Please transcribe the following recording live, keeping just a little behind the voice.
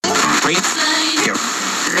No,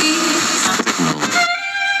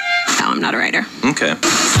 I'm not a writer. Okay.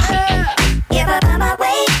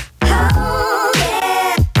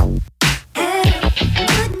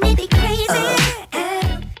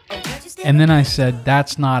 And then I said,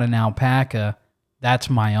 that's not an alpaca. That's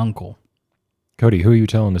my uncle. Cody, who are you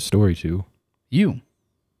telling the story to? You.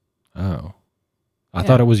 Oh. I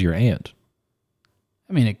thought it was your aunt.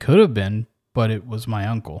 I mean, it could have been, but it was my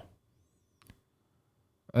uncle.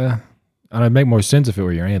 It'd make more sense if it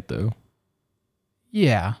were your aunt, though.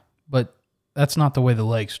 Yeah, but that's not the way the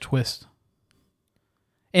legs twist.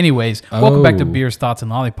 Anyways, welcome back to Beers, Thoughts, and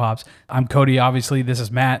Lollipops. I'm Cody, obviously. This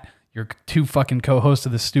is Matt, your two fucking co-hosts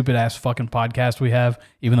of this stupid-ass fucking podcast we have,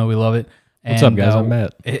 even though we love it. What's up, guys? I'm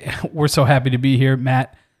Matt. We're so happy to be here.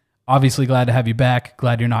 Matt, obviously glad to have you back.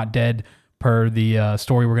 Glad you're not dead, per the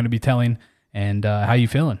story we're going to be telling. And how you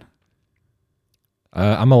feeling?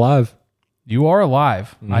 I'm alive. You are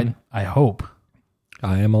alive. Mm-hmm. I hope.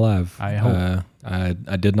 I am alive. I hope. I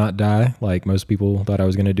did not die like most people thought I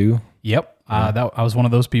was going to do. Yep. I was one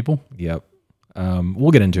of those people. Yep.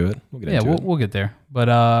 We'll get into it. We'll get there. But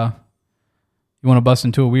you want to bust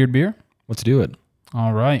into a weird beer? Let's do it.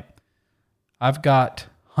 All right. I've got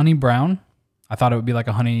honey brown. I thought it would be like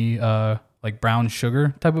a honey, like brown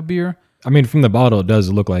sugar type of beer. I mean, from the bottle, it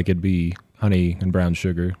does look like it'd be honey and brown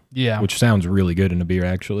sugar. Yeah. Which sounds really good in a beer,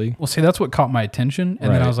 actually. Well, see, that's what caught my attention.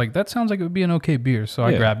 And then I was like, that sounds like it would be an okay beer. So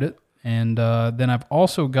I grabbed it. And then I've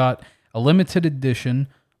also got a limited edition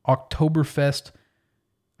Oktoberfest.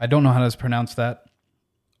 I don't know how to pronounce that.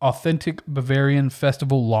 Authentic Bavarian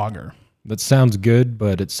Festival Lager. That sounds good,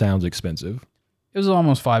 but it sounds expensive. It was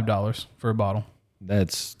almost $5 for a bottle.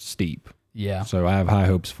 That's steep. Yeah. So I have high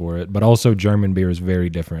hopes for it. But also German beer is very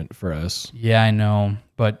different for us. Yeah, I know.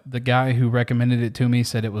 But the guy who recommended it to me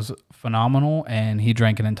said it was phenomenal, and he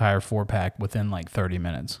drank an entire 4-pack within like 30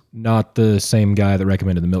 minutes. Not the same guy that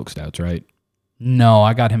recommended the milk stouts, right? No,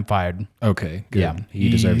 I got him fired. Okay, good. Yeah, he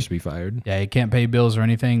deserves to be fired. Yeah, he can't pay bills or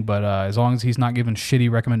anything, but as long as he's not giving shitty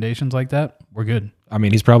recommendations like that, we're good. I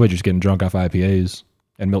mean, he's probably just getting drunk off IPAs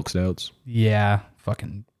and milk stouts. Yeah,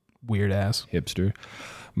 fucking weird ass. Hipster.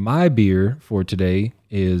 My beer for today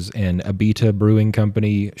is an Abita Brewing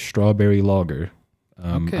Company Strawberry Lager.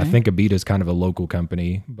 Okay. I think Abita is kind of a local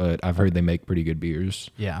company, but I've heard they make pretty good beers.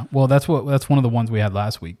 Yeah. Well, that's one of the ones we had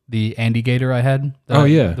last week. The Andy Gator I had.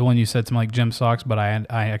 The one you said some like gym socks, but I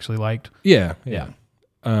actually liked. Yeah.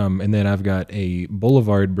 And then I've got a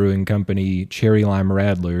Boulevard Brewing Company Cherry Lime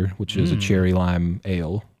Radler, which is a cherry lime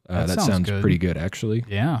ale. That sounds good. Pretty good, actually.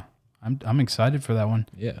 Yeah. I'm excited for that one.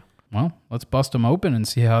 Yeah. Well, let's bust them open and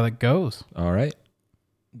see how that goes. All right.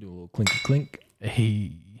 Do a little clinky clink.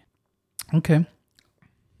 Hey. Okay.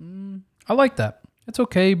 I like that. It's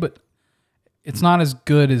okay, but it's not as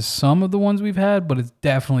good as some of the ones we've had, but it's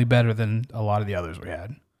definitely better than a lot of the others we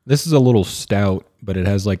had. This is a little stout, but it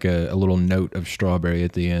has like a little note of strawberry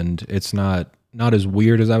at the end. It's not as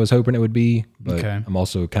weird as I was hoping it would be, but I'm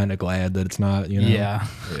also kind of glad that it's not, you know? Yeah.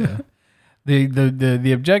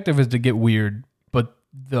 The objective is to get weird, but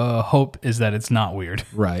the hope is that it's not weird.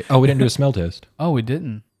 Right. Oh, we didn't do a smell test. Oh, we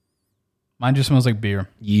didn't. Mine just smells like beer.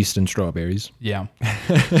 Yeast and strawberries. Yeah.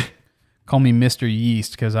 Call me Mr.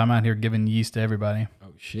 Yeast because I'm out here giving yeast to everybody.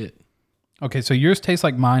 Oh, shit. Okay, so yours tastes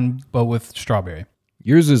like mine, but with strawberry.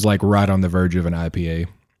 Yours is like right on the verge of an IPA.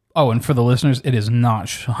 Oh, and for the listeners, it is not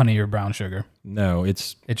honey or brown sugar. No,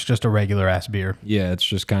 it's just a regular ass beer. Yeah, it's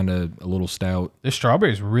just kind of a little stout. The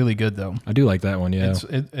strawberry is really good, though. I do like that one, yeah.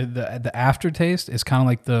 The aftertaste is kind of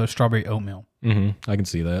like the strawberry oatmeal. Mm-hmm. I can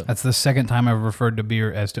see that. That's the second time I've referred to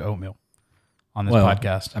beer as to oatmeal on this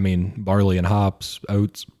podcast. I mean, barley and hops,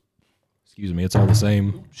 oats. Excuse me, it's all the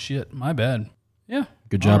same. Shit, my bad. Yeah.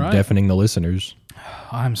 Good job deafening the listeners.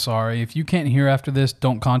 I'm sorry. If you can't hear after this,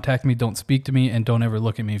 don't contact me, don't speak to me, and don't ever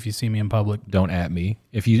look at me if you see me in public. Don't at me.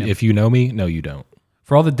 If you know me, no, you don't.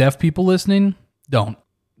 For all the deaf people listening, don't.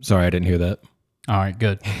 Sorry, I didn't hear that. All right,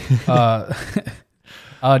 good. Do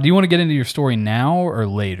you want to get into your story now or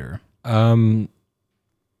later?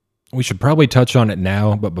 We should probably touch on it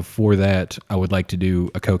now, but before that, I would like to do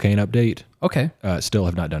a cocaine update. Okay. Still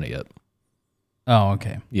have not done it yet. Oh,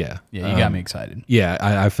 okay. Yeah. Yeah, you got me excited. Yeah,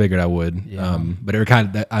 I figured I would. Yeah. But it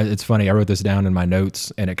it's funny. I wrote this down in my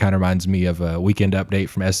notes, and it kind of reminds me of a Weekend Update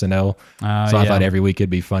from SNL. So I thought every week it'd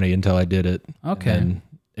be funny until I did it. Okay. And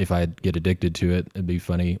if I get addicted to it, it'd be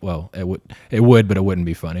funny. Well, it would, but it wouldn't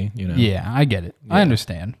be funny. You know. Yeah, I get it. Yeah. I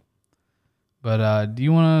understand. But do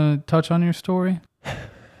you want to touch on your story,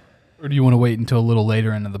 or do you want to wait until a little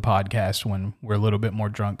later into the podcast when we're a little bit more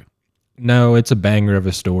drunk? No, it's a banger of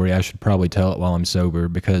a story. I should probably tell it while I'm sober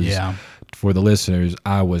because for the listeners,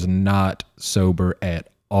 I was not sober at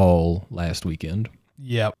all last weekend.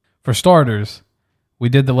 Yep. For starters, we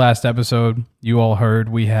did the last episode. You all heard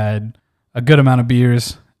we had a good amount of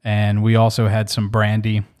beers, and we also had some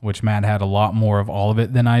brandy, which Matt had a lot more of all of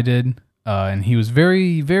it than I did. And he was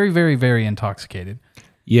very, very, very, very intoxicated.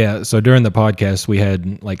 Yeah, so during the podcast, we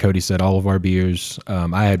had, like Cody said, all of our beers.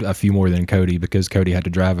 I had a few more than Cody because Cody had to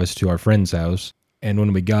drive us to our friend's house. And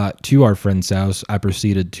when we got to our friend's house, I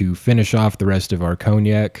proceeded to finish off the rest of our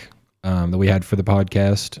cognac that we had for the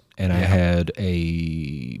podcast. And I had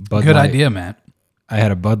a Bud Good Light. idea, Matt. I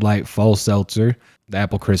had a Bud Light Fall Seltzer, the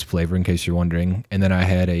apple crisp flavor, in case you're wondering. And then I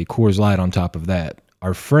had a Coors Light on top of that.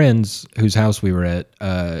 Our friends whose house we were at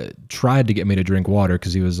tried to get me to drink water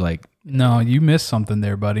because he was like, no, you missed something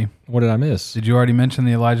there, buddy. What did I miss? Did you already mention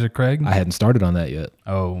the Elijah Craig? I hadn't started on that yet.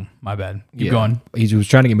 Oh, my bad. Keep going. He was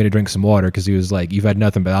trying to get me to drink some water because he was like, you've had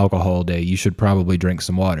nothing but alcohol all day. You should probably drink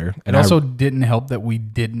some water. And it also didn't help that we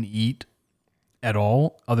didn't eat at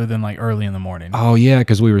all other than like early in the morning. Oh, yeah,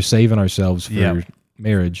 because we were saving ourselves for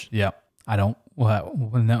marriage. Yep. I don't. What?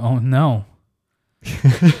 No.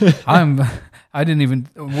 I didn't even.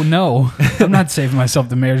 No, I'm not saving myself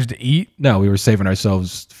the marriage to eat. No, we were saving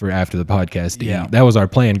ourselves for after the podcast to Yeah. eat. That was our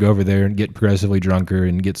plan, go over there and get progressively drunker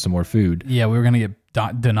and get some more food. Yeah, we were going to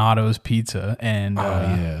get Donato's pizza, and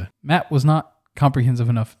Matt was not comprehensive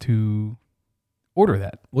enough to order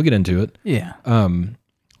that. We'll get into it. Yeah.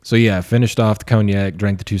 So yeah, I finished off the cognac,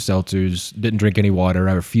 drank the 2 seltzers, didn't drink any water.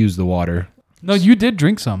 I refused the water. No, you did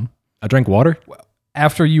drink some. I drank water?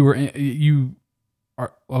 After you were,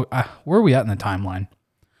 where are we at in the timeline?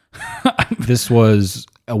 This was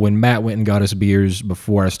when Matt went and got us beers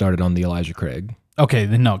before I started on the Elijah Craig. Okay,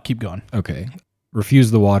 then no, keep going. Okay.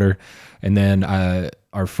 Refused the water. And then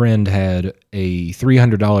our friend had a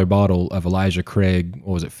 $300 bottle of Elijah Craig.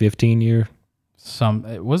 What was it, 15-year?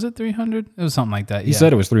 Was it 300? It was something like that. He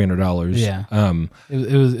said it was $300. Yeah.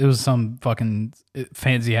 It was some fucking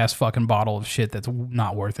fancy ass fucking bottle of shit that's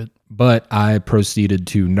not worth it. But I proceeded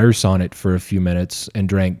to nurse on it for a few minutes and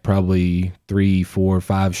drank probably 3, 4,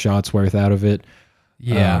 5 shots worth out of it.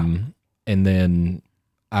 Yeah. And then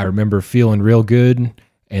I remember feeling real good.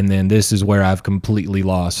 And then this is where I've completely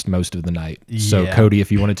lost most of the night. Yeah. So Cody,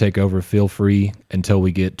 if you want to take over, feel free until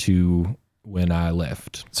we get to when I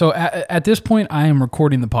left. So at this point, I am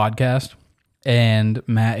recording the podcast, and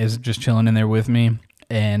Matt is just chilling in there with me.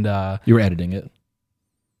 And you were editing it.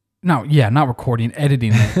 No, yeah, not recording,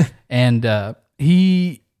 editing it. And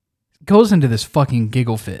he goes into this fucking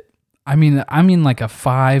giggle fit. I mean like a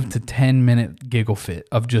 5 to 10 minute giggle fit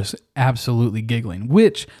of just absolutely giggling,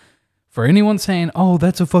 which for anyone saying, oh,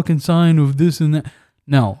 that's a fucking sign of this and that.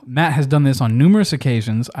 No, Matt has done this on numerous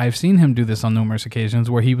occasions. I've seen him do this on numerous occasions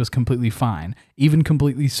where he was completely fine, even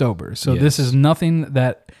completely sober. So This is nothing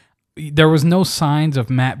that... There was no signs of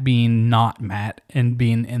Matt being not Matt and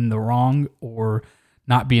being in the wrong or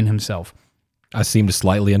not being himself. I seemed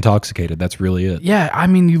slightly intoxicated. That's really it. Yeah, I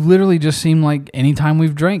mean, you literally just seem like anytime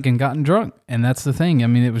we've drank and gotten drunk. And that's the thing. I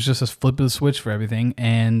mean, it was just a flip of the switch for everything.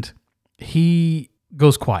 And he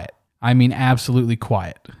goes quiet. I mean, absolutely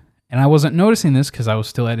quiet. And I wasn't noticing this because I was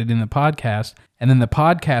still editing the podcast. And then the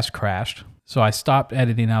podcast crashed. So I stopped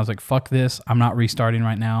editing. I was like, fuck this. I'm not restarting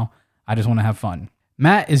right now. I just want to have fun.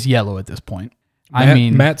 Matt is yellow at this point.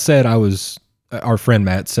 Matt said our friend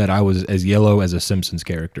Matt said I was as yellow as a Simpsons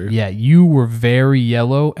character. Yeah, you were very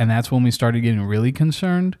yellow. And that's when we started getting really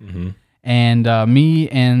concerned. Mm-hmm. And me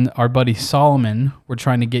and our buddy Solomon were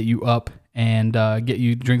trying to get you up and get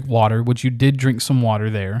you to drink water, which you did drink some water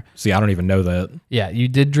there. See, I don't even know that. Yeah, you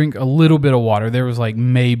did drink a little bit of water. There was like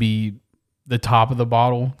maybe the top of the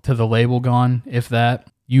bottle to the label gone, if that.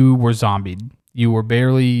 You were zombied. You were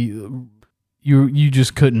barely... You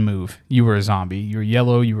just couldn't move. You were a zombie. You were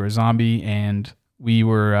yellow, you were a zombie, and we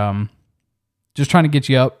were just trying to get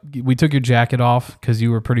you up. We took your jacket off because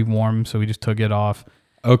you were pretty warm, so we just took it off.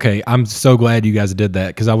 Okay, I'm so glad you guys did that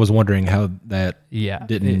because I was wondering how that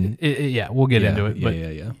didn't... we'll get into it.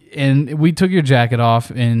 Yeah. And we took your jacket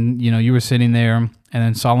off, and you were sitting there, and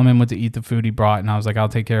then Solomon went to eat the food he brought, and I was like, I'll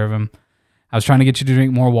take care of him. I was trying to get you to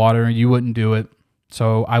drink more water, and you wouldn't do it.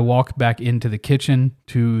 So I walked back into the kitchen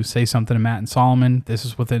to say something to Matt and Solomon. This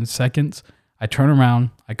is within seconds. I turn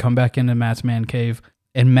around, I come back into Matt's man cave,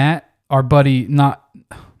 and Matt, our buddy, not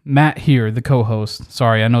Matt here, the co-host,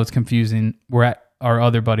 sorry, I know it's confusing, we're at our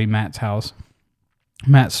other buddy Matt's house,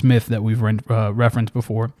 Matt Smith that we've referenced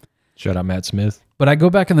before. Shout out Matt Smith. But I go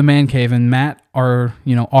back in the man cave and Matt, our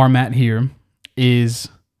Matt here, is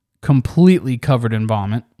completely covered in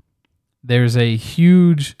vomit. There's a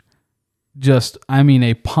huge,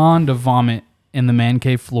 a pond of vomit in the man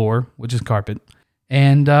cave floor, which is carpet.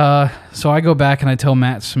 And so I go back and I tell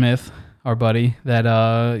Matt Smith, our buddy,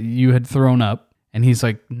 that you had thrown up? And he's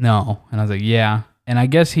like, no. And I was like, yeah. And I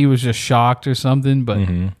guess he was just shocked or something, but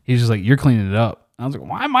he's just like, you're cleaning it up. And I was like,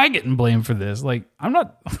 why am I getting blamed for this? Like, I'm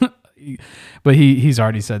not. But he's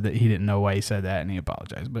already said that he didn't know why he said that, and he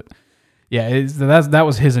apologized. But yeah, that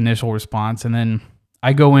was his initial response. And then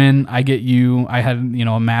I go in, I get you. I had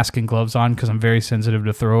a mask and gloves on because I'm very sensitive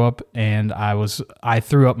to throw up, and I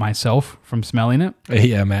threw up myself from smelling it.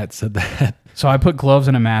 Yeah, Matt said that. So I put gloves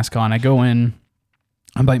and a mask on. I go in.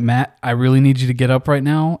 I'm like, Matt, I really need you to get up right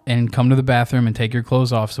now and come to the bathroom and take your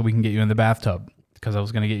clothes off so we can get you in the bathtub, because I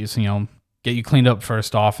was gonna get you cleaned up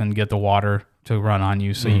first off and get the water to run on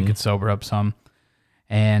you so you could sober up some.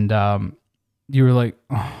 And you were like,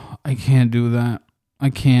 oh, I can't do that.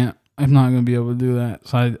 I'm not going to be able to do that.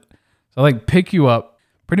 So I like pick you up,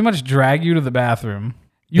 pretty much drag you to the bathroom.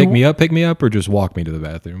 Pick me up, or just walk me to the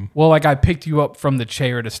bathroom? Well, like I picked you up from the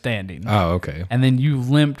chair to standing. Oh, okay. And then you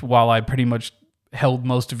limped while I pretty much held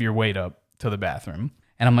most of your weight up to the bathroom.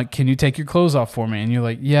 And I'm like, can you take your clothes off for me? And you're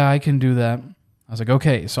like, yeah, I can do that. I was like,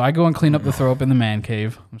 okay. So I go and clean up the throw up in the man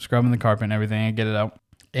cave. I'm scrubbing the carpet and everything. I get it out.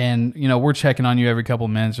 And, we're checking on you every couple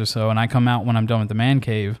of minutes or so. And I come out when I'm done with the man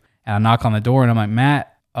cave, and I knock on the door, and I'm like,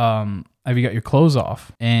 Matt, have you got your clothes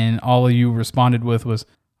off? And all of you responded with was,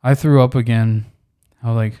 I threw up again. I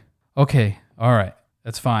was like, okay, all right,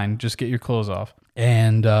 that's fine. Just get your clothes off.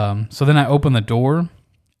 And so then I opened the door,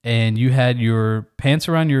 and you had your pants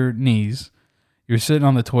around your knees. You're sitting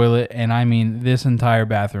on the toilet, and I mean, this entire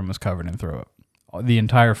bathroom was covered in throw up. The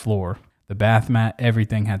entire floor, the bath mat,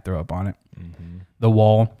 everything had throw up on it. The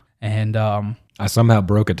wall. And I somehow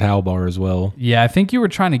broke a towel bar as well. Yeah, I think you were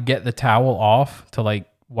trying to get the towel off to like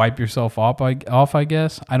wipe yourself off, I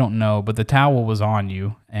guess. I don't know, but the towel was on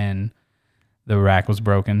you and the rack was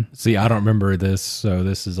broken. See, I don't remember this, so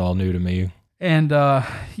this is all new to me. And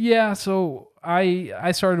yeah, so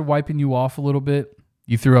I started wiping you off a little bit.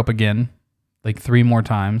 You threw up again, like 3 more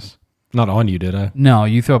times. Not on you, did I? No,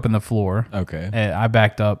 you threw up in the floor. Okay. I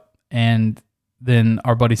backed up, and then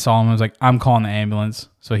our buddy Solomon was like, I'm calling the ambulance.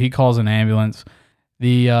 So he calls an ambulance.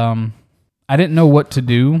 I didn't know what to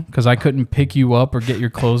do because I couldn't pick you up or get your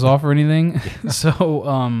clothes off or anything.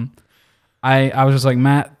 So I was just like,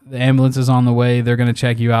 Matt, the ambulance is on the way. They're going to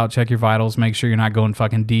check you out, check your vitals, make sure you're not going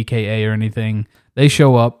fucking DKA or anything. They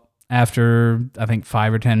show up after, I think,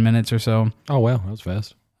 5 or 10 minutes or so. Oh, wow. That was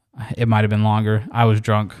fast. It might have been longer. I was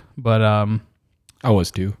drunk, but I was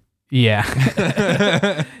too.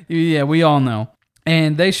 Yeah. Yeah, we all know.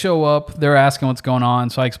 And they show up. They're asking what's going on.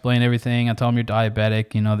 So I explain everything. I tell them you're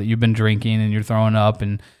diabetic, that you've been drinking and you're throwing up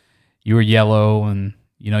and you were yellow and,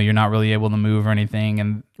 you're not really able to move or anything.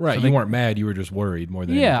 And right. So you weren't mad. You were just worried more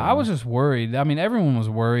than anything. I was just worried. I mean, everyone was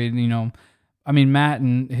worried, I mean, Matt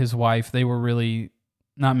and his wife, they were really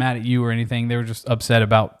not mad at you or anything. They were just upset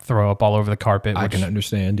about throw up all over the carpet. I can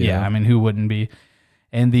understand. Yeah. I mean, who wouldn't be?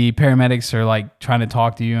 And the paramedics are like trying to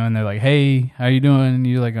talk to you, and they're like, "Hey, how you doing?" And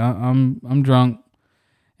you're like, "I'm drunk."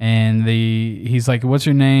 And he's like, "What's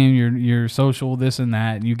your name? Your social, this and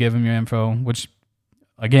that." And you give him your info, which,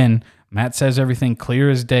 again, Matt says everything clear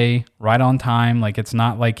as day, right on time. Like it's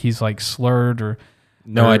not like he's like slurred or.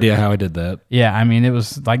 No idea how I did that. Yeah, I mean, it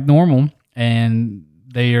was like normal, and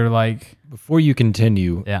they are like. Before you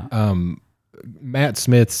continue, yeah. Matt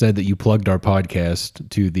Smith said that you plugged our podcast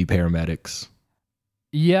to the paramedics.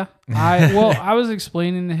 Yeah, I was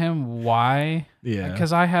explaining to him why. Yeah,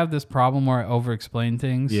 because I have this problem where I over-explain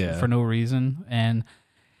things for no reason, and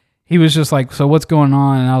he was just like, "So what's going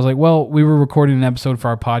on?" And I was like, "Well, we were recording an episode for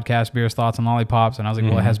our podcast, Beers, Thoughts, and Lollipops," and I was like,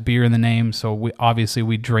 "Well, it has beer in the name, so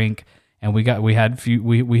we drink, and we had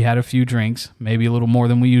a few drinks, maybe a little more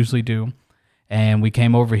than we usually do, and we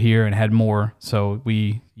came over here and had more, so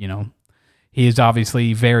we, he is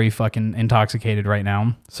obviously very fucking intoxicated right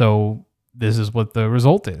now, so." This is what the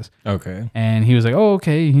result is. Okay. And he was like, oh,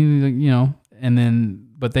 okay. He was like, and then,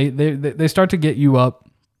 but they start to get you up.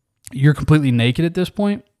 You're completely naked at this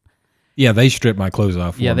point. Yeah, they stripped my clothes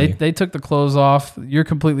off for me. They took the clothes off. You're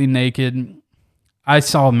completely naked. I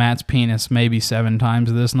saw Matt's penis maybe 7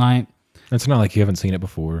 times this night. It's not like you haven't seen it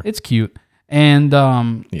before. It's cute. And,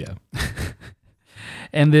 yeah.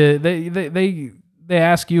 And they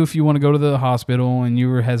ask you if you want to go to the hospital, and you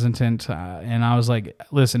were hesitant. And I was like,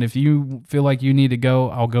 listen, if you feel like you need to go,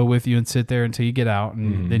 I'll go with you and sit there until you get out.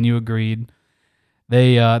 And then you agreed.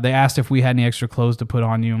 They asked if we had any extra clothes to put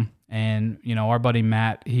on you. And, our buddy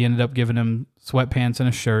Matt, he ended up giving him sweatpants and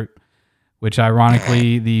a shirt, which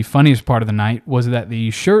ironically, the funniest part of the night was that the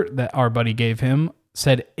shirt that our buddy gave him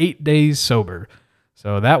said 8 days sober.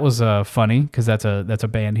 So that was funny because that's a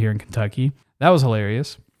band here in Kentucky. That was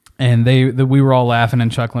hilarious. And we were all laughing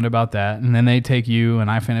and chuckling about that. And then they take you,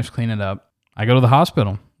 and I finish cleaning up. I go to the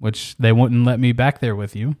hospital, which they wouldn't let me back there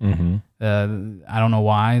with you. Mm-hmm. I don't know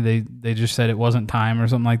why. They just said it wasn't time or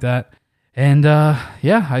something like that. And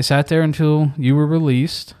I sat there until you were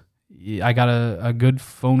released. I got a good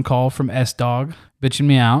phone call from S-Dog bitching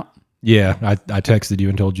me out. Yeah, I texted you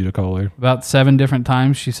and told you to call her. About 7 different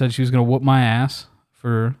times she said she was going to whoop my ass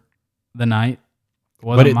for the night.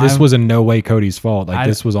 This was in no way Cody's fault.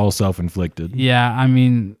 This was all self-inflicted. Yeah, I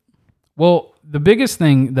mean, well, the biggest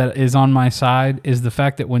thing that is on my side is the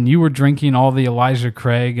fact that when you were drinking all the Elijah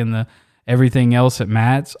Craig and the everything else at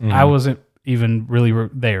Matt's, I wasn't even really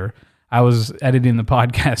there. I was editing the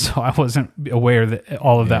podcast, so I wasn't aware that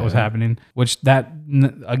all of that was happening, which that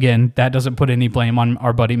doesn't put any blame on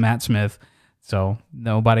our buddy Matt Smith. So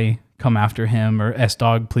nobody come after him, or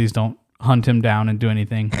S-Dog, please don't hunt him down and do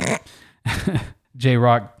anything.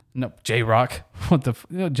 J-Rock. What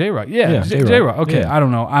the J-Rock? Yeah, J-Rock. Okay, yeah. I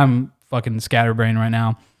don't know. I'm fucking scatterbrained right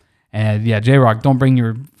now. And yeah, J-Rock, don't bring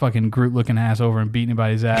your fucking Groot-looking ass over and beat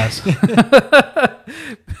anybody's ass. That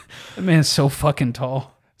man's so fucking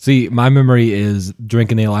tall. See, my memory is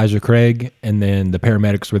drinking the Elijah Craig, and then the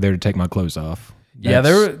paramedics were there to take my clothes off.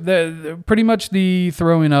 They're pretty much the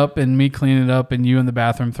throwing up and me cleaning it up and you in the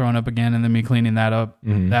bathroom throwing up again and then me cleaning that up.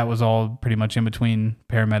 Mm-hmm. That was all pretty much in between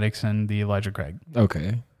paramedics and the Elijah Craig.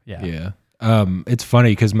 Okay. Yeah. It's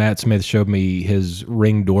funny because Matt Smith showed me his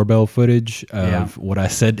Ring doorbell footage of what I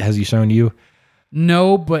said. Has he shown you?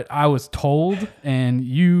 No, but I was told, and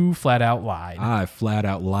you flat out lied. I flat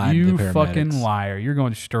out lied to the paramedics. You fucking liar. You're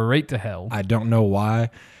going straight to hell. I don't know why.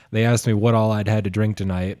 They asked me what all I'd had to drink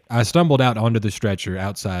tonight. I stumbled out onto the stretcher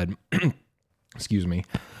outside. Excuse me.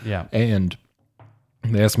 Yeah. And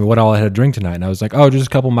they asked me what all I had to drink tonight. And I was like, oh, just a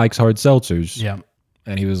couple Mike's Hard Seltzers. Yeah.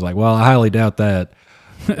 And he was like, well, I highly doubt that.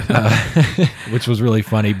 Which was really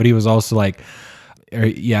funny. But he was also like,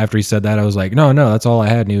 after he said that, I was like, no, that's all I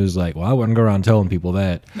had. And he was like, well, I wouldn't go around telling people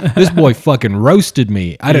that. This boy fucking roasted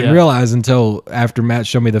me. I didn't realize until after Matt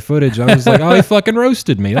showed me the footage. I was like, oh, he fucking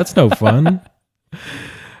roasted me. That's no fun.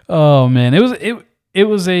 Oh, man. It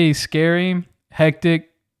was a scary,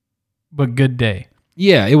 hectic, but good day.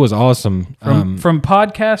 Yeah, it was awesome. From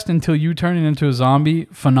podcast until you turning into a zombie,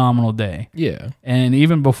 phenomenal day. Yeah. And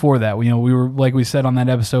even before that, we were, like we said on that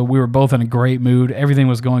episode, we were both in a great mood. Everything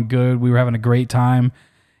was going good. We were having a great time.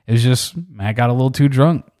 It was just, Matt got a little too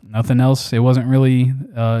drunk. Nothing else. It wasn't really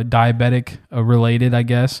diabetic related, I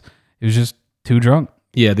guess. It was just too drunk.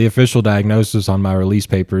 Yeah, the official diagnosis on my release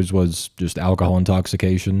papers was just alcohol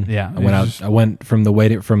intoxication. Yeah, I went from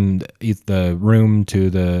the room to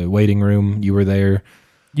the waiting room. You were there.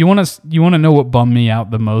 You want to know what bummed me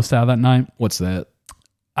out the most out of that night? What's that?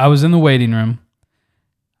 I was in the waiting room.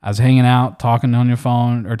 I was hanging out, talking on the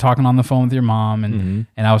phone with your mom, and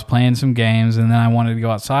I was playing some games, and then I wanted to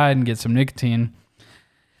go outside and get some nicotine.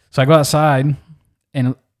 So I go outside,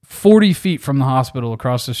 and 40 feet from the hospital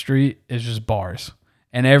across the street is just bars.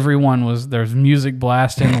 And there's music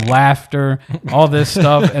blasting, laughter, all this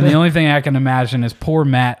stuff. And the only thing I can imagine is poor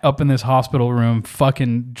Matt up in this hospital room,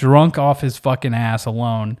 fucking drunk off his fucking ass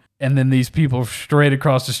alone. And then these people straight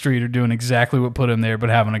across the street are doing exactly what put him there, but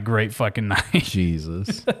having a great fucking night.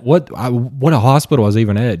 Jesus. What a hospital I was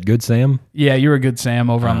even at? Good Sam? Yeah, you were Good Sam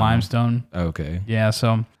over on Limestone. Okay. Yeah,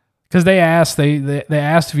 so... Because they asked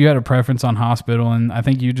if you had a preference on hospital, and I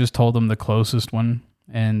think you just told them the closest one.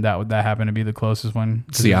 And that happened to be the closest one.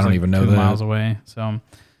 See, I don't even know 2 that. miles away. So,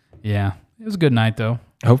 yeah. It was a good night, though.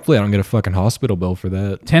 Hopefully I don't get a fucking hospital bill for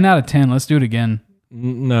that. 10 out of 10. Let's do it again.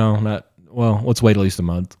 No, not... Well, let's wait at least a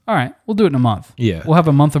month. All right. We'll do it in a month. Yeah. We'll have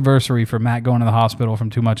a month anniversary for Matt going to the hospital from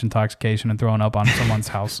too much intoxication and throwing up on someone's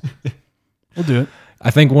house. We'll do it.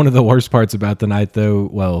 I think one of the worst parts about the night, though,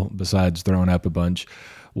 well, besides throwing up a bunch,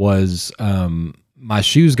 was my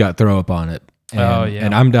shoes got throw up on it.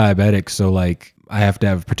 And I'm diabetic, so, like... I have to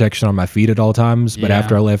have protection on my feet at all times, but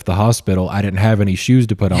after I left the hospital, I didn't have any shoes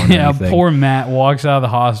to put on. Yeah, poor Matt walks out of the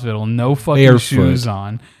hospital, no fucking shoes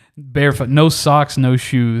on, barefoot, no socks, no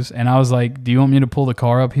shoes. And I was like, do you want me to pull the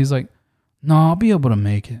car up? He's like, no, I'll be able to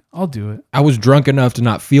make it. I'll do it. I was drunk enough to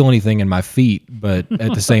not feel anything in my feet, but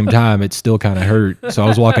at the same time, it still kind of hurt. So I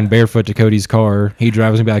was walking barefoot to Cody's car. He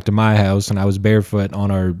drives me back to my house, and I was barefoot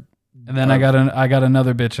on our... And then I got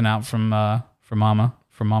another bitching out from Mama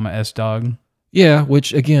S-Dog. Yeah,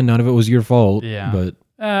 which, again, none of it was your fault. Yeah. But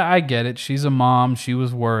I get it. She's a mom. She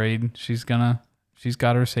was worried. She's got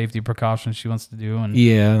her safety precautions she wants to do. And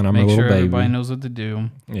and I'm a little baby. Everybody knows what to do.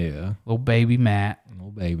 Yeah. Little baby Matt.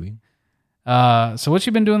 Little baby. So what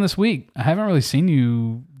you been doing this week? I haven't really seen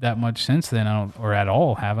you that much since then, or at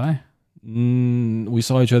all, have I? We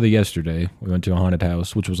saw each other yesterday. We went to a haunted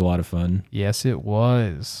house, which was a lot of fun. Yes, it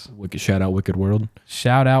was. Shout out Wicked World.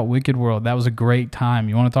 Shout out Wicked World. That was a great time.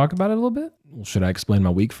 You want to talk about it a little bit? Well, should I explain my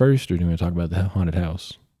week first, or do you want to talk about the haunted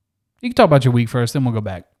house? You can talk about your week first, then we'll go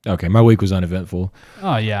back. Okay, my week was uneventful.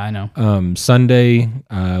 Oh, yeah, I know. Sunday,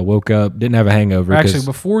 woke up, didn't have a hangover. Actually,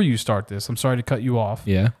 before you start this, I'm sorry to cut you off.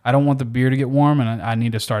 Yeah. I don't want the beer to get warm, and I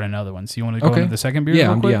need to start another one. So you want to go into the second beer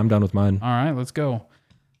real quick? Yeah, I'm done with mine. All right, let's go.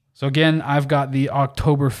 So again, I've got the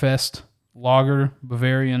Oktoberfest Lager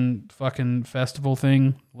Bavarian fucking festival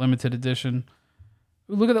thing, limited edition.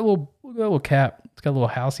 Ooh, look at that little cap. It's got a little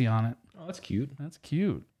housey on it. Oh, that's cute. That's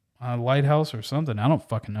cute. A lighthouse or something. I don't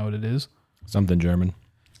fucking know what it is. Something German.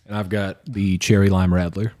 And I've got the Cherry Lime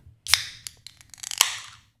Radler.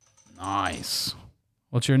 Nice.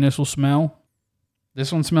 What's your initial smell?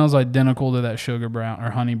 This one smells identical to that sugar brown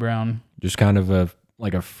or honey brown. Just kind of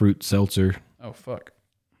like a fruit seltzer. Oh, fuck.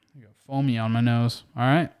 I got foamy on my nose. All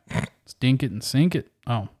right. Stink it and sink it.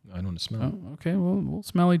 Oh. I don't want to smell it. Oh, okay, well, we'll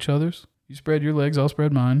smell each other's. You spread your legs, I'll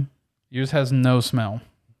spread mine. Yours has no smell.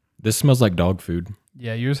 This smells like dog food.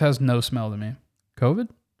 Yeah, yours has no smell to me. COVID?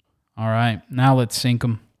 All right, now let's sink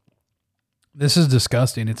them. This is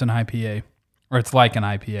disgusting. It's an IPA. Or it's like an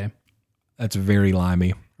IPA. That's very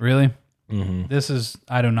limey. Really? Mm-hmm.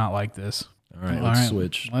 I do not like this. All right, let's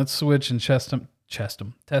switch. Let's switch and test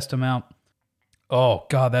them out. Oh,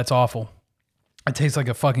 God, that's awful. It tastes like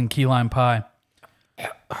a fucking key lime pie.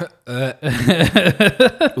 Yeah,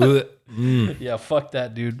 fuck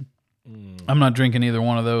that, dude. I'm not drinking either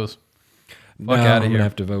one of those. Fuck out of here. I'm gonna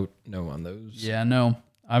have to vote no on those. Yeah, no.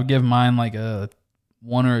 I'll give mine like a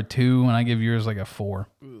 1 or a 2, and I give yours like a 4.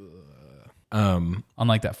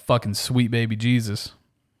 Unlike that fucking sweet baby Jesus.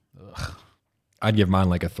 Ugh. I'd give mine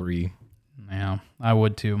like a 3. Yeah, I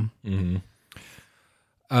would too. Mm-hmm.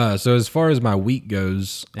 So as far as my week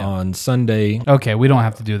goes, on Sunday. Okay, we don't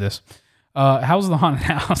have to do this. How's the haunted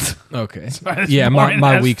house? Okay. Yeah,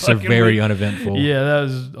 my weeks are very uneventful. Yeah, that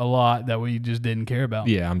was a lot that we just didn't care about.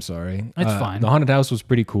 Yeah, I'm sorry. It's fine. The haunted house was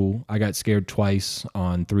pretty cool. I got scared twice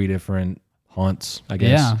on 3 different haunts, I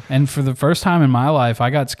guess. Yeah, and for the first time in my life,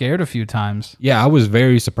 I got scared a few times. Yeah, I was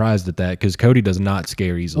very surprised at that because Cody does not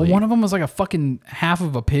scare easily. Well, one of them was like a fucking half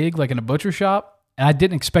of a pig, like in a butcher shop, and I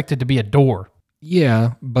didn't expect it to be a door.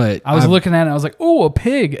 Yeah, but I was looking at it, I was like, oh, a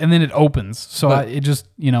pig, and then it opens. So it just,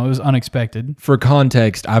 it was unexpected. For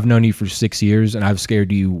context, I've known you for 6 years, and I've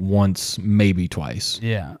scared you once, maybe twice.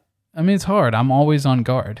 Yeah. I mean, it's hard. I'm always on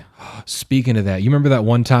guard. Speaking of that, you remember that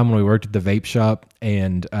one time when we worked at the vape shop,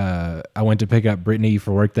 and I went to pick up Brittany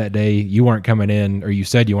for work that day? You weren't coming in, or you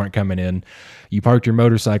said you weren't coming in. You parked your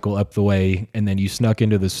motorcycle up the way, and then you snuck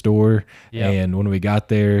into the store, and when we got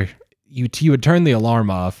there, you would turn the alarm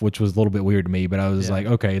off, which was a little bit weird to me, but I was like,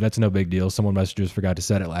 okay, that's no big deal. Someone must have just forgot to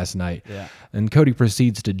set it last night. Yeah. And Cody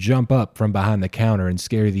proceeds to jump up from behind the counter and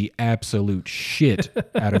scare the absolute shit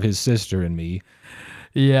out of his sister and me.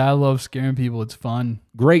 Yeah, I love scaring people. It's fun.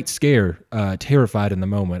 Great scare. Terrified in the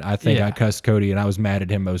moment. I think I cussed Cody and I was mad at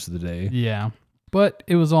him most of the day. Yeah. But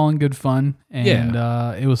it was all in good fun. And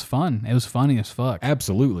it was fun. It was funny as fuck.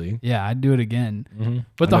 Absolutely. Yeah, I'd do it again. Mm-hmm.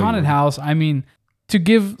 But the haunted house, I mean, to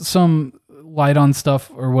give some light on stuff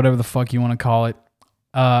or whatever the fuck you want to call it,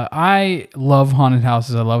 I love haunted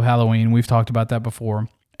houses. I love Halloween. We've talked about that before.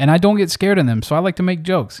 And I don't get scared in them, so I like to make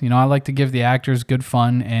jokes. I like to give the actors good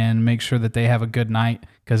fun and make sure that they have a good night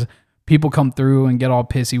because people come through and get all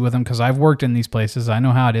pissy with them because I've worked in these places. I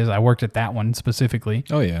know how it is. I worked at that one specifically.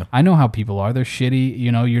 Oh, yeah. I know how people are. They're shitty.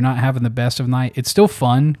 You're not having the best of night. It's still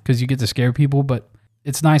fun because you get to scare people, but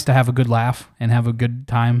it's nice to have a good laugh and have a good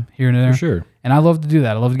time here and there. For sure. And I love to do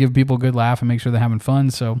that. I love to give people a good laugh and make sure they're having fun.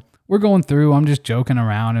 So we're going through. I'm just joking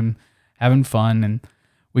around and having fun. And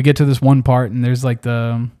we get to this one part and there's like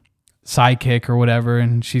the sidekick or whatever.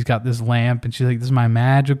 And she's got this lamp and she's like, this is my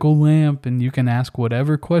magical lamp. And you can ask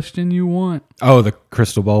whatever question you want. Oh, the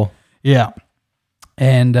crystal ball. Yeah.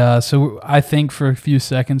 And so I think for a few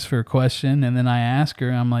seconds for a question. And then I ask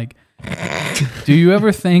her, I'm like, do you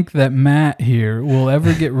ever think that Matt here will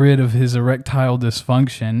ever get rid of his erectile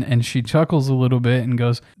dysfunction? And she chuckles a little bit and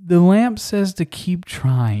goes, the lamp says to keep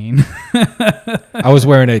trying. I was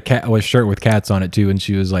wearing a shirt with cats on it too, and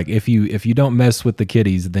she was like, if you don't mess with the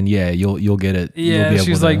kitties, then yeah, you'll get it. Yeah,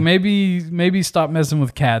 she's like, maybe stop messing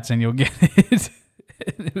with cats and you'll get it.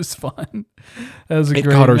 It was fun. That was a great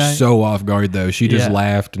night. It caught her so off guard though. She just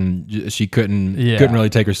laughed and she couldn't really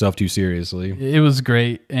take herself too seriously. It was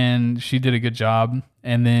great and she did a good job.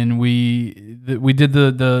 And then we did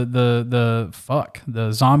the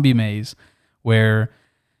zombie maze where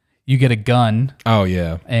you get a gun. Oh,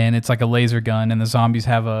 yeah. And it's like a laser gun, and the zombies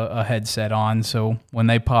have a headset on. So when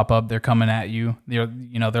they pop up, they're coming at you. They're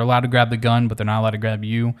allowed to grab the gun, but they're not allowed to grab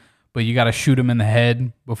you. But you got to shoot them in the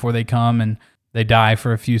head before they come, and they die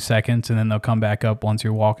for a few seconds, and then they'll come back up once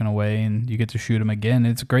you're walking away, and you get to shoot them again.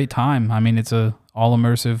 It's a great time. I mean, it's a all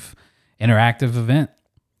immersive, interactive event.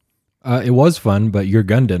 It was fun, but your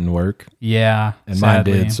gun didn't work. Yeah, and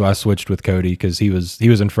sadly. mine did. So I switched with Cody because he was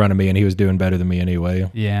in front of me and he was doing better than me anyway.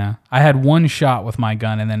 Yeah, I had one shot with my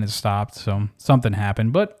gun and then it stopped. So something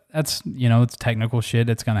happened, but that's it's technical shit.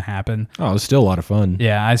 It's gonna happen. Oh, it was still a lot of fun.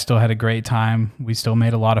 Yeah, I still had a great time. We still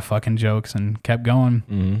made a lot of fucking jokes and kept going.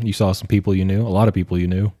 Mm-hmm. You saw some people you knew, a lot of people you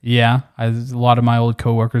knew. Yeah, a lot of my old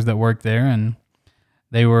coworkers that worked there, and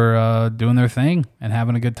they were doing their thing and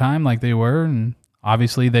having a good time like they were, and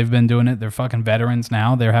obviously they've been doing it. They're fucking veterans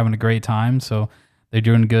now. They're having a great time, so they're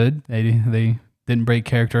doing good. They didn't break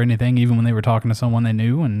character or anything, even when they were talking to someone they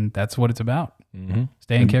knew, and that's what it's about. Mm-hmm.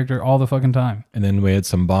 Stay in character all the fucking time. And then we had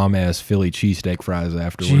some bomb-ass Philly cheesesteak fries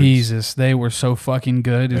afterwards. Jesus, they were so fucking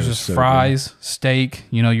good. It was just so fries, steak,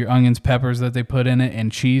 your onions, peppers that they put in it, and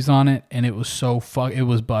cheese on it, and it was it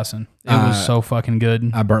was bussin'. It was so fucking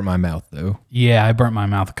good. I burnt my mouth, though. Yeah, I burnt my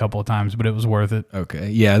mouth a couple of times, but it was worth it. Okay.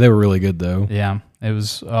 Yeah, they were really good, though. Yeah, it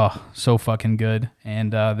was so fucking good.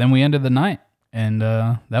 And then we ended the night, and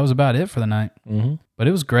that was about it for the night. Mm-hmm. But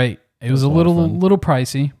it was great. It was a little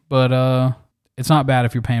pricey, but it's not bad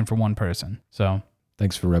if you're paying for one person. So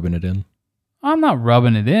thanks for rubbing it in. I'm not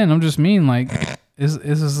rubbing it in. I'm just mean like this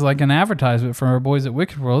is like an advertisement for our boys at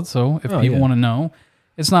Wicked World. So if people want to know,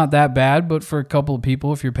 it's not that bad. But for a couple of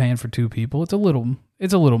people, if you're paying for two people, it's a little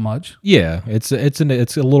much. Yeah, it's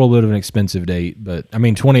a little bit of an expensive date, but I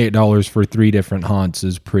mean $28 for 3 different haunts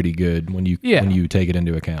is pretty good when you take it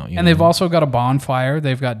into account. And they've also got a bonfire.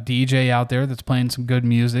 They've got DJ out there that's playing some good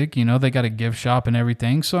music. They got a gift shop and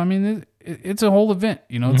everything. So I mean, it's a whole event.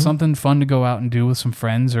 It's something fun to go out and do with some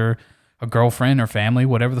friends or a girlfriend or family,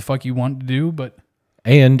 whatever the fuck you want to do.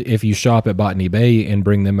 And if you shop at Botany Bay and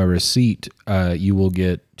bring them a receipt, you will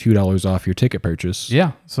get $2 off your ticket purchase.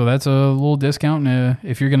 Yeah, so that's a little discount.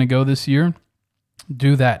 If you're going to go this year,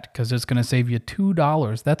 do that because it's going to save you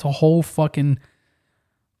 $2. That's a whole fucking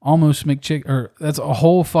almost McChicken, or that's a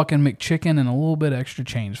whole fucking McChicken and a little bit extra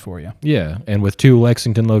change for you. Yeah, and with 2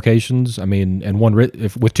 Lexington locations,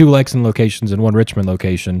 with 2 Lexington locations and 1 Richmond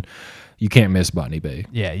location, you can't miss Botany Bay.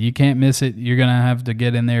 Yeah, you can't miss it. You're going to have to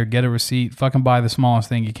get in there, get a receipt, fucking buy the smallest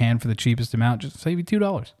thing you can for the cheapest amount, just save you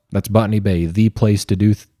 $2. That's Botany Bay, the place to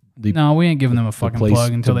do... No, we ain't giving them a fucking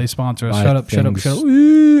plug until they sponsor us. Shut up.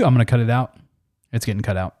 Ooh, I'm going to cut it out. It's getting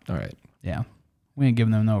cut out. All right. Yeah. We ain't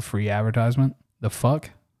giving them no free advertisement. The fuck?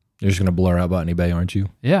 You're just going to blur out Botany Bay, aren't you?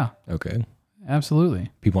 Yeah. Okay.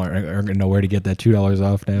 Absolutely. People aren't going to know where to get that $2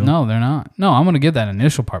 off now? No, they're not. No, I'm going to get that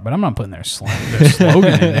initial part, but I'm not putting their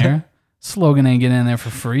slogan in there. Slogan ain't getting in there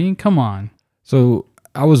for free. Come on. So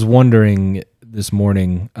I was wondering this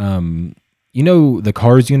morning, the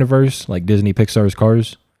Cars universe, like Disney Pixar's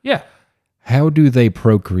Cars? Yeah. How do they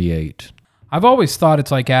procreate? I've always thought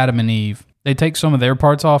it's like Adam and Eve. They take some of their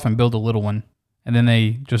parts off and build a little one, and then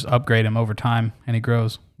they just upgrade him over time, and he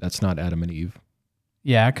grows. That's not Adam and Eve.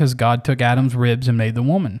 Yeah, because God took Adam's ribs and made the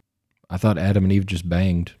woman. I thought Adam and Eve just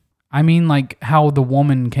banged. I mean, like how the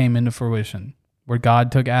woman came into fruition, where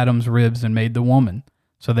God took Adam's ribs and made the woman.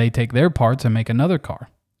 So they take their parts and make another car.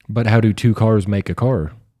 But how do 2 cars make a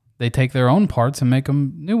car? They take their own parts and make a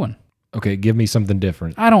new one. Okay, give me something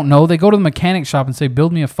different. I don't know. They go to the mechanic shop and say,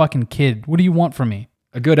 build me a fucking kid. What do you want from me?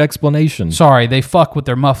 A good explanation. Sorry, they fuck with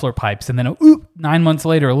their muffler pipes, and then 9 months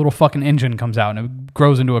later, a little fucking engine comes out and it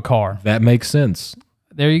grows into a car. That makes sense.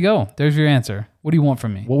 There you go. There's your answer. What do you want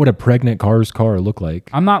from me? What would a pregnant car's car look like?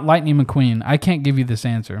 I'm not Lightning McQueen. I can't give you this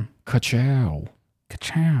answer. Ka-chow.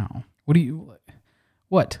 Ka-chow. What do you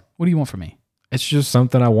want from me? It's just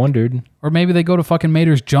something I wondered. Or maybe they go to fucking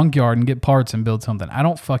Mater's junkyard and get parts and build something. I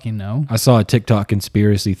don't fucking know. I saw a TikTok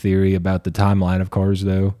conspiracy theory about the timeline of cars,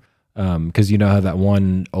 though. Because you know how that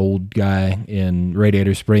one old guy in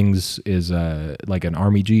Radiator Springs is like an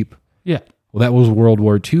army Jeep? Yeah. Well, that was World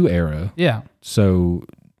War II era. Yeah. So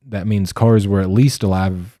that means cars were at least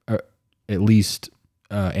alive, at least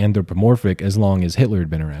anthropomorphic as long as Hitler had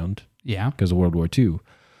been around. Yeah. Because of World War II.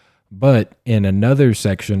 But in another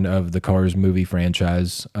section of the Cars movie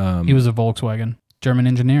franchise... he was a Volkswagen. German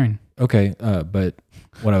engineering. Okay, but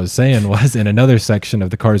what I was saying was in another section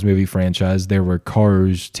of the Cars movie franchise, there were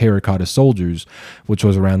Cars Terracotta Soldiers, which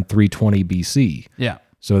was around 320 BC. Yeah.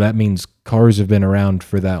 So that means cars have been around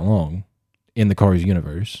for that long in the Cars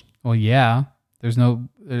universe. Well, yeah. There's no...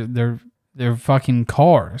 They're fucking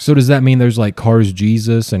cars. So does that mean there's like Cars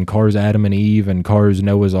Jesus and Cars Adam and Eve and Cars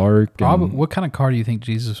Noah's Ark? What kind of car do you think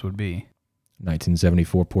Jesus would be?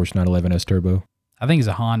 1974 Porsche 911 S Turbo. I think he's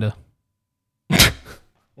a Honda.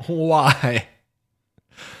 Why?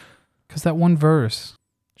 Because that one verse.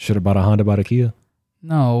 Should have bought a Honda, bought a Kia.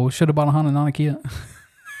 No, should have bought a Honda, not a Kia.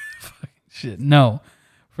 Fucking shit. No.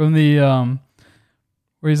 From the,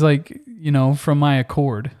 where he's like, from my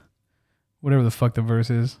Accord. Whatever the fuck the verse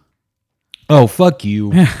is. Oh, fuck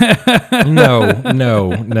you.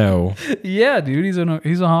 No. Yeah, dude, he's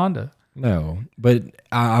a Honda. No. But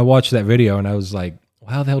I watched that video and I was like,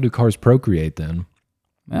 well, how the hell do cars procreate then?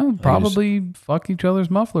 Well, probably fuck each other's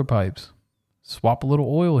muffler pipes. Swap a little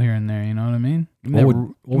oil here and there, you know what I mean? Give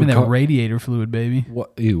me that radiator fluid, baby.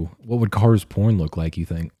 What would cars porn look like, you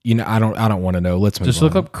think? I don't want to know. Let's move Just on.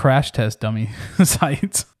 look up crash test dummy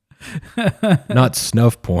sites. Not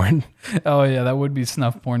snuff porn. Oh yeah, that would be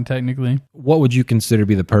snuff porn technically. What would you consider to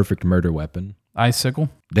be the perfect murder weapon? Icicle.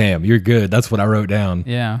 Damn, you're good. That's what I wrote down.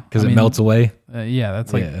 Yeah. Because it melts away? Yeah,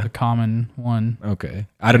 that's like the common one. Okay.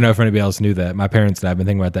 I don't know if anybody else knew that. My parents and I have been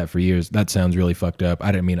thinking about that for years. That sounds really fucked up.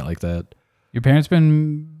 I didn't mean it like that. Your parents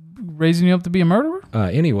been raising you up to be a murderer?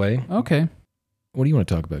 Anyway. Okay. What do you want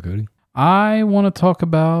to talk about, Cody? I want to talk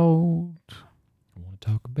about... I want to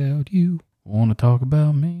talk about you. Want to talk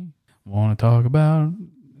about me. Want to talk about...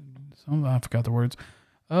 I forgot the words.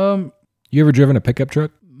 You ever driven a pickup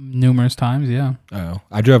truck? Numerous times, yeah. Oh,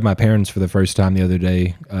 I drove my parents for the first time the other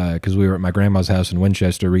day because we were at my grandma's house in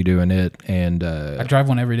Winchester redoing it, and I drive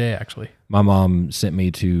one every day, actually. My mom sent me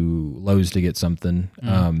to Lowe's to get something,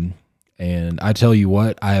 and I tell you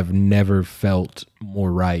what, I have never felt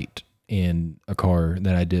more right in a car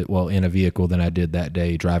than I did, in a vehicle than I did that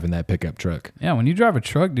day driving that pickup truck. Yeah, when you drive a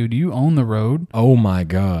truck, dude, you own the road. Oh my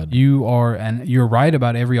God. You're right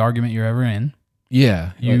about every argument you're ever in.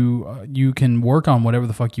 Yeah, you can work on whatever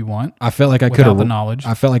the fuck you want. I felt like I could have the knowledge.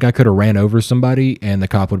 I felt like I could have ran over somebody, and the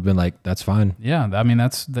cop would have been like, "That's fine." Yeah, I mean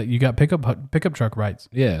you got pickup truck rights.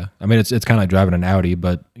 Yeah, I mean it's kind of like driving an Audi,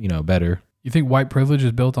 but better. You think white privilege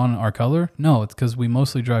is built on our color? No, it's because we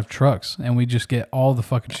mostly drive trucks, and we just get all the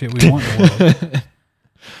fucking shit we want in the world.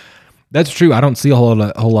 That's true. I don't see a whole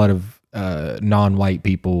lot of non-white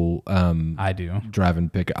people I do driving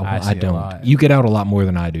pickup. I don't. A lot. You get out a lot more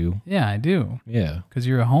than I do. Yeah, I do. Yeah, because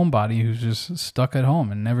you're a homebody who's just stuck at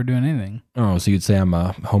home and never doing anything. Oh, so you'd say I'm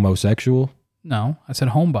a homosexual? No, I said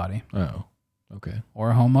homebody. Oh, okay. Or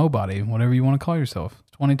a homo body, whatever you want to call yourself.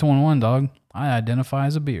 2021, dog. I identify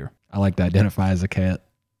as a beer. I like to identify as a cat.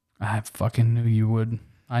 I fucking knew you would.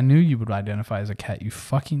 I knew you would identify as a cat, you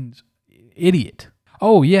fucking idiot.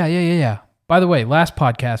 Oh, yeah. By the way, last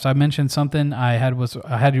podcast, I mentioned something I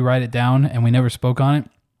had you write it down, and we never spoke on it.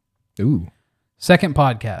 Ooh. Second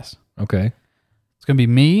podcast. Okay. It's going to be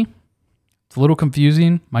me. It's a little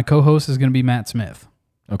confusing. My co-host is going to be Matt Smith.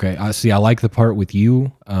 Okay. I like the part with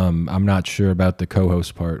you. I'm not sure about the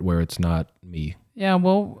co-host part where it's not me. Yeah,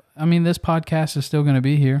 well, I mean, this podcast is still going to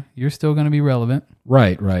be here. You're still going to be relevant.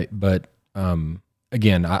 Right. But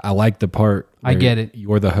again, I like the part where I get it.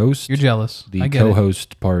 You're the host. You're jealous. The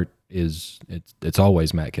co-host part is it's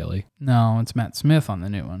always Matt Kelly. No, it's Matt Smith on the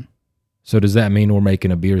new one. So does that mean we're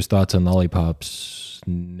making a Beers, Thoughts, and Lollipops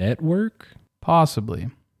network? Possibly.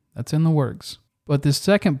 That's in the works. But this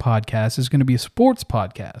second podcast is going to be a sports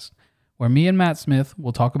podcast where me and Matt Smith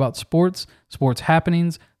will talk about sports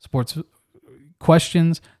happenings, sports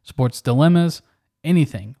questions, sports dilemmas,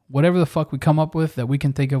 anything. Whatever the fuck we come up with that we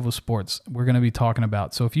can think of with sports, we're going to be talking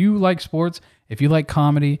about. So if you like sports, if you like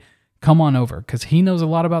comedy, come on over because he knows a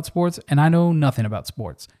lot about sports and I know nothing about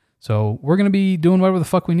sports. So we're going to be doing whatever the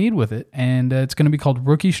fuck we need with it. And it's going to be called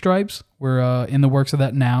Rookie Stripes. We're in the works of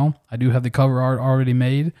that now. I do have the cover art already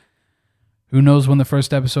made. Who knows when the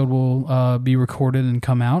first episode will be recorded and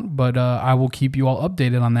come out, but I will keep you all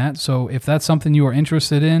updated on that. So if that's something you are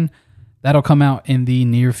interested in, that'll come out in the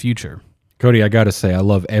near future. Cody, I got to say, I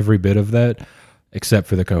love every bit of that except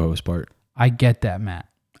for the co-host part. I get that, Matt.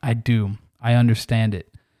 I do. I understand it.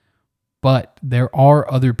 But there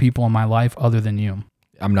are other people in my life other than you.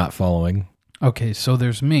 I'm not following. Okay, so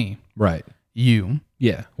there's me. Right. You.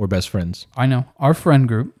 Yeah, we're best friends. I know. Our friend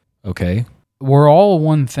group. Okay. We're all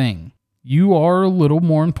one thing. You are a little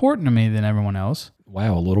more important to me than everyone else.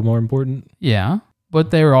 Wow, a little more important? Yeah,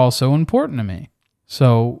 but they're also important to me.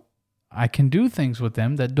 So I can do things with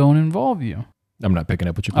them that don't involve you. I'm not picking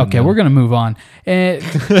up what you're putting Okay, down. we're going to move on.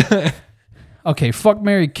 Okay, fuck,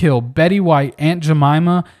 marry, kill. Betty White, Aunt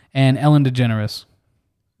Jemima, and Ellen DeGeneres.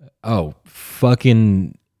 Oh,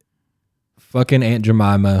 fucking Aunt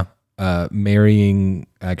Jemima marrying...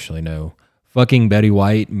 Actually, no. Fucking Betty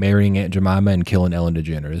White, marrying Aunt Jemima, and killing Ellen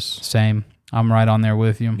DeGeneres. Same. I'm right on there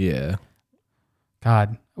with you. Yeah.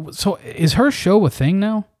 God. So is her show a thing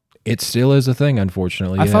now? It still is a thing,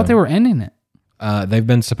 unfortunately. I thought they were ending it. They've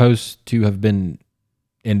been supposed to have been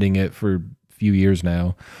ending it for a few years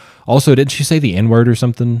now. Also, didn't she say the N-word or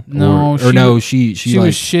something? No, she was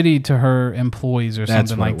like, shitty to her employees or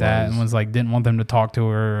something like that, was. and was like didn't want them to talk to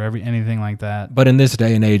her or anything like that. But in this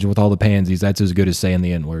day and age, with all the pansies, that's as good as saying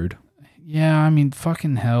the N-word. Yeah, I mean,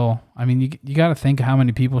 fucking hell. I mean, you got to think of how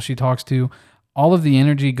many people she talks to. All of the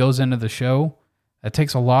energy goes into the show. It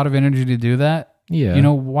takes a lot of energy to do that. Yeah. You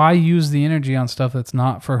know, why use the energy on stuff that's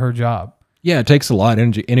not for her job? Yeah, it takes a lot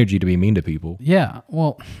of energy to be mean to people. Yeah,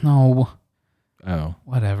 well, no. Oh.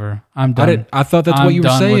 Whatever. I'm done. I thought that's what you were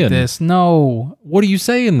saying. With this. No. What are you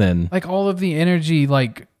saying then? Like all of the energy,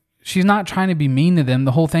 like she's not trying to be mean to them.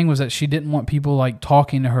 The whole thing was that she didn't want people like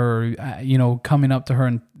talking to her, coming up to her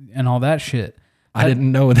and all that shit. I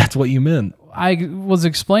didn't know that's what you meant. I was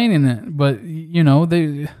explaining it, but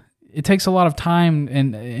it takes a lot of time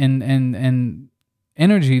and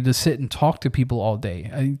energy to sit and talk to people all day.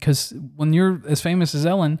 Because when you're as famous as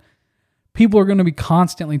Ellen, people are going to be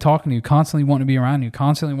constantly talking to you, constantly wanting to be around you,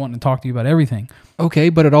 constantly wanting to talk to you about everything. Okay,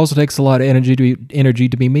 but it also takes a lot of energy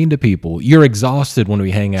to be mean to people. You're exhausted when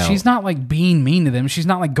we hang out. She's not like being mean to them. She's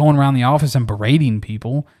not like going around the office and berating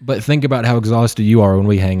people. But think about how exhausted you are when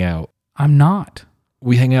we hang out. I'm not.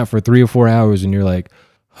 We hang out for 3 or 4 hours and you're like,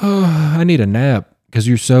 oh, I need a nap. Because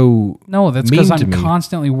you're so No, that's because I'm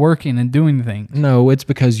constantly working and doing things. No, it's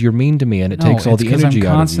because you're mean to me and it takes all the energy out of you.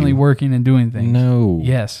 I'm constantly working and doing things. No.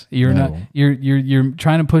 Yes, you're not. You're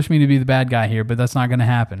trying to push me to be the bad guy here, but that's not going to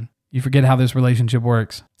happen. You forget how this relationship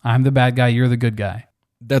works. I'm the bad guy. You're the good guy.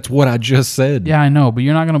 That's what I just said. Yeah, I know, but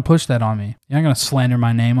you're not going to push that on me. You're not going to slander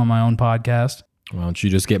my name on my own podcast. Why don't you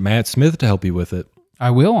just get Matt Smith to help you with it?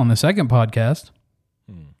 I will on the second podcast.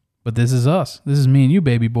 But this is us. This is me and you,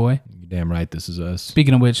 baby boy. You're damn right this is us.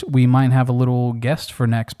 Speaking of which, we might have a little guest for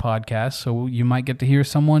next podcast, so you might get to hear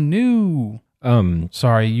someone new.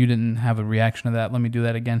 Sorry, you didn't have a reaction to that. Let me do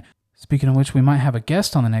that again. Speaking of which, we might have a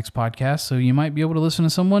guest on the next podcast, so you might be able to listen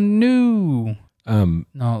to someone new.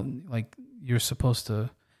 No, like you're supposed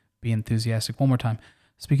to be enthusiastic. One more time.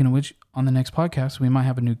 Speaking of which, on the next podcast, we might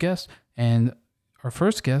have a new guest and our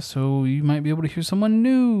first guest, so you might be able to hear someone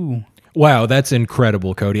new. Wow, that's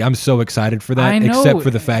incredible, Cody. I'm so excited for that, I know. Except for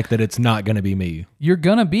the fact that it's not going to be me. You're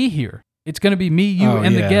going to be here. It's going to be me, you,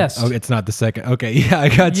 and the guest. Oh, it's not the second. Okay, yeah,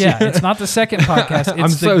 I got you. Yeah, it's not the second podcast. I'm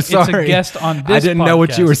so sorry. It's a guest on this podcast. I didn't know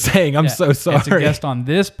what you were saying. I'm so sorry. It's a guest on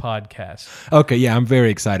this podcast. Okay, yeah, I'm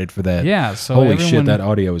very excited for that. Yeah, so holy shit, that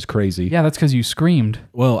audio is crazy. Yeah, that's because you screamed.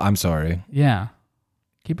 Well, I'm sorry. Yeah.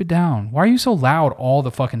 Keep it down. Why are you so loud all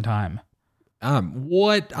the fucking time?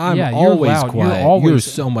 What? I'm always loud. Quiet. You're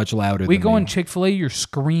so much louder than me. We go in Chick-fil-A, you're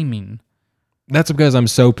screaming. That's because I'm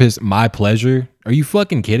so pissed. My pleasure? Are you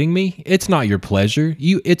fucking kidding me? It's not your pleasure.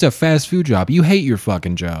 It's a fast food job. You hate your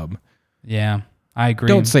fucking job. Yeah, I agree.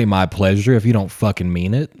 Don't say my pleasure if you don't fucking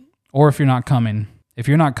mean it. Or if you're not coming. If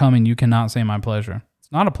you're not coming, you cannot say my pleasure.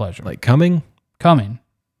 It's not a pleasure. Like coming? Coming.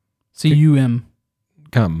 C-U-M.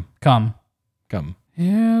 Come. Come. Come.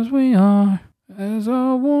 Yes, we are. As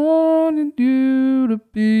I wanted you to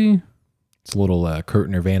be. It's a little Kurt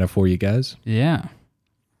Nirvana for you guys. Yeah.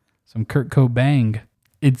 Some Kurt Cobain.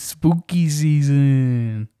 It's spooky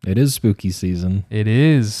season. It is spooky season. It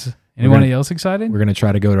is. Anybody else excited? We're going to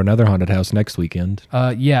try to go to another haunted house next weekend.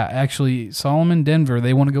 Yeah, actually, Solomon, Denver,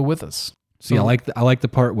 they want to go with us. See, I like the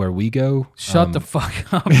part where we go. Shut the fuck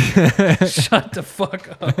up. Shut the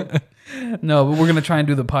fuck up. No, but we're going to try and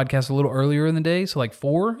do the podcast a little earlier in the day, so like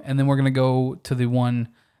 4, and then we're going to go to the one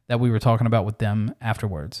that we were talking about with them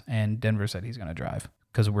afterwards. And Denver said he's going to drive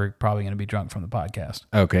because we're probably going to be drunk from the podcast.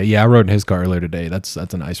 Okay, yeah, I rode in his car earlier today. That's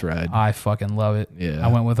a nice ride. I fucking love it. Yeah.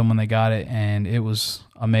 I went with them when they got it, and it was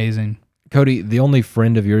amazing. Cody, the only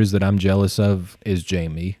friend of yours that I'm jealous of is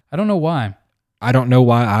Jamie. I don't know why. I don't know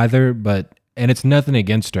why either, and it's nothing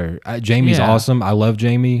against her. Jamie's awesome. I love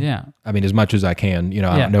Jamie. Yeah. I mean, as much as I can.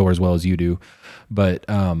 I don't know her as well as you do. But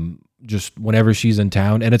just whenever she's in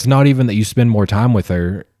town, and it's not even that you spend more time with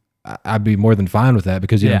her, I'd be more than fine with that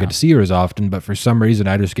because you don't get to see her as often. But for some reason,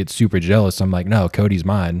 I just get super jealous. I'm like, no, Cody's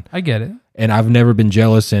mine. I get it. And I've never been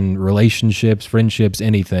jealous in relationships, friendships,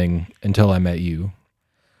 anything until I met you.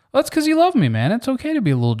 Well, that's because you love me, man. It's okay to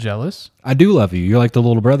be a little jealous. I do love you. You're like the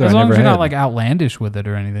little brother I never had. As long as you're not like outlandish with it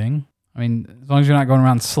or anything. I mean, as long as you're not going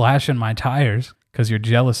around slashing my tires because you're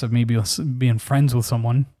jealous of me being friends with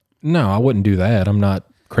someone. No, I wouldn't do that. I'm not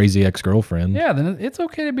crazy ex-girlfriend. Yeah, then it's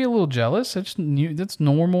okay to be a little jealous. That's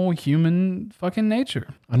normal human fucking nature.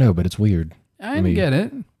 I know, but it's weird. I get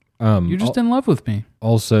it. You're just in love with me.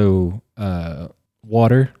 Also,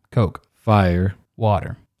 water, Coke, fire,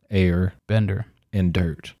 water, air, Bender, and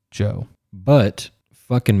dirt. Joe. But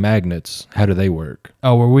fucking magnets, how do they work?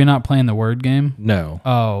 Oh, were we not playing the word game? No.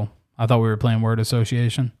 Oh, I thought we were playing word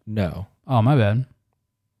association. No. Oh, my bad.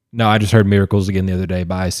 No, I just heard Miracles again the other day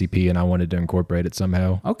by ICP, and I wanted to incorporate it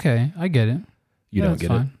somehow. Okay, I get it. You don't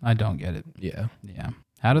get it? I don't get it. Yeah. Yeah.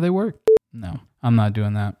 How do they work? No, I'm not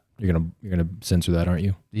doing that. You're gonna censor that, aren't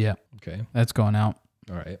you? Yeah. Okay. That's going out.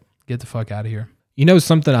 All right. Get the fuck out of here. You know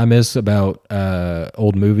something I miss about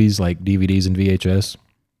old movies like DVDs and VHS?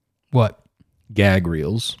 What? Gag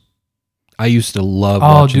reels. I used to love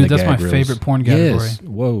watching the gag reels. That's my favorite porn category. Yes.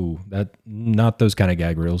 Whoa. Not those kind of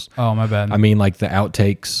gag reels. Oh, my bad. I mean like the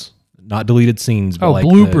outtakes, not deleted scenes, but like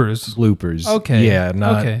bloopers. Bloopers. Okay. Yeah,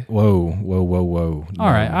 not okay. Whoa. All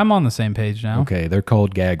right, I'm on the same page now. Okay, they're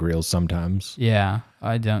called gag reels sometimes. Yeah,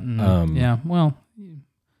 I don't yeah, well,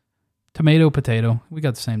 tomato, potato. We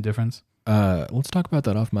got the same difference. Let's talk about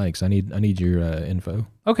that off mics. I need your info.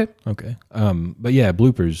 Okay. But yeah,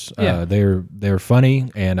 bloopers. Yeah. They're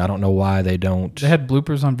funny, and I don't know why they don't. They had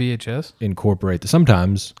bloopers on VHS. Incorporate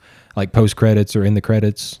sometimes, like post credits or in the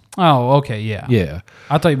credits. Oh, okay, yeah. Yeah.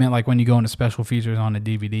 I thought you meant like when you go into special features on a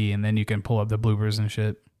DVD, and then you can pull up the bloopers and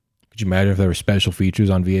shit. Could you imagine if there were special features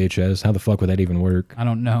on VHS? How the fuck would that even work? I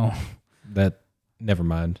don't know. Never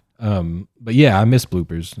mind. But yeah, I miss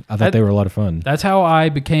bloopers. I thought they were a lot of fun. That's how I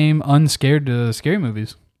became unscared to scary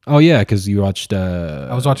movies. Oh yeah, because you watched.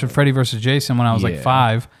 I was watching Freddy vs. Jason when I was like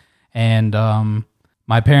 5, and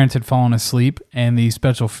my parents had fallen asleep, and the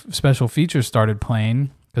special features started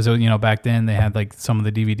playing because back then they had like some of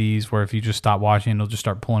the DVDs where if you just stop watching, it'll just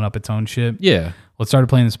start pulling up its own shit. Yeah. Well, it started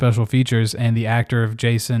playing the special features, and the actor of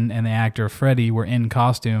Jason and the actor of Freddy were in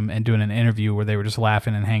costume and doing an interview where they were just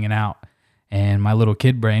laughing and hanging out. And my little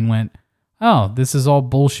kid brain went, oh, this is all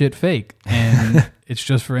bullshit fake. And it's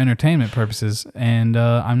just for entertainment purposes. And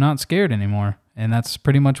I'm not scared anymore. And that's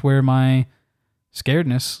pretty much where my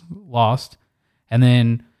scaredness lost. And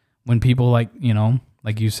then when people like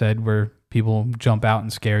you said, where people jump out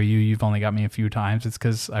and scare you, you've only got me a few times. It's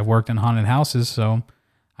because I've worked in haunted houses. So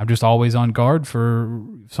I'm just always on guard for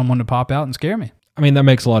someone to pop out and scare me. I mean, that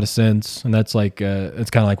makes a lot of sense. And that's like,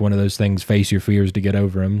 it's kind of like one of those things, face your fears to get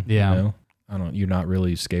over them. Yeah. You know? You're not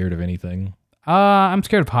really scared of anything. I'm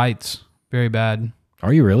scared of heights. Very bad.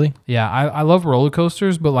 Are you really? Yeah, I love roller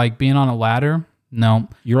coasters, but like being on a ladder, no.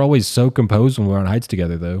 You're always so composed when we're on heights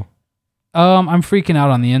together, though. I'm freaking out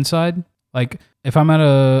on the inside. Like if I'm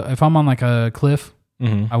on like a cliff,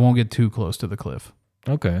 I won't get too close to the cliff.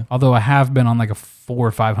 Okay. Although I have been on like a 400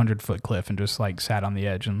 or 500 foot cliff and just like sat on the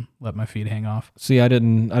edge and let my feet hang off. See, I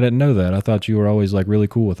didn't know that. I thought you were always like really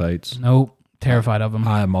cool with heights. Nope. Terrified of them.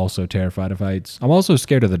 I'm also terrified of heights. I'm also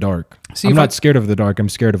scared of the dark. See, I'm not scared of the dark. I'm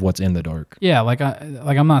scared of what's in the dark. Yeah,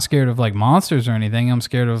 I'm not scared of like monsters or anything. I'm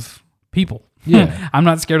scared of people. Yeah. I'm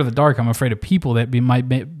not scared of the dark. I'm afraid of people that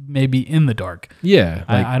may be in the dark. Yeah.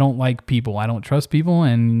 Like, I don't like people. I don't trust people,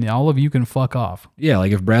 and all of you can fuck off. Yeah,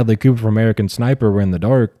 like if Bradley Cooper from American Sniper were in the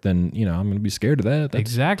dark, then, I'm going to be scared of that. That's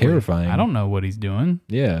exactly. terrifying. I don't know what he's doing.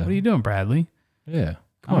 Yeah. What are you doing, Bradley? Yeah.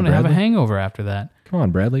 I'm going to have a hangover after that. Come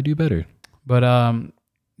on, Bradley, do better. But,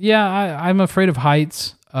 yeah, I'm afraid of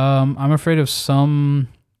heights. I'm afraid of some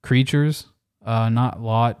creatures. Not a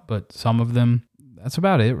lot, but some of them. That's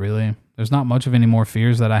about it, really. There's not much of any more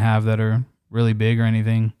fears that I have that are really big or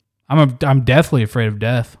anything. I'm deathly afraid of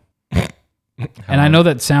death. And I know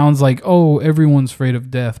that sounds like, oh, everyone's afraid of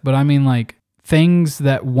death. But I mean, like, things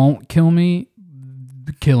that won't kill me,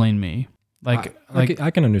 killing me. Like I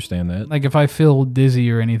can understand that. Like if I feel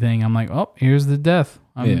dizzy or anything, I'm like, oh, here's the death.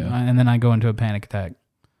 And then I go into a panic attack.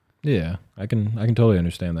 Yeah, I can totally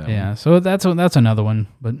understand that. Yeah, so that's another one.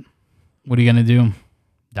 But what are you gonna do?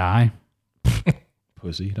 Die?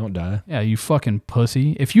 Pussy, don't die. Yeah, you fucking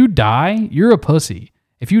pussy. If you die, you're a pussy.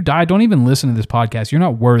 If you die, don't even listen to this podcast. You're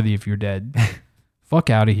not worthy if you're dead. Fuck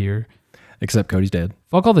out of here. Except Cody's dead.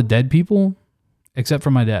 Fuck all the dead people, except for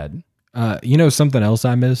my dad. Something else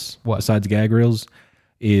I miss besides gag reels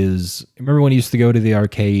is, remember when you used to go to the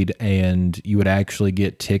arcade and you would actually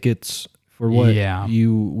get tickets for what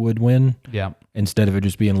you would win? Yeah. Instead of it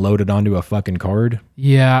just being loaded onto a fucking card?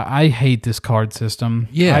 Yeah, I hate this card system.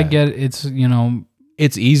 Yeah. I get it.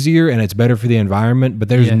 It's easier and it's better for the environment, but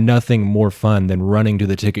there's nothing more fun than running to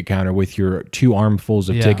the ticket counter with your 2 armfuls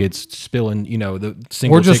of tickets, spilling, the single tickets.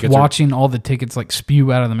 Or just tickets watching all the tickets like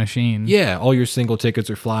spew out of the machine. Yeah, all your single tickets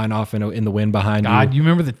are flying off in the wind behind you. God, you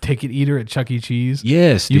remember the ticket eater at Chuck E. Cheese?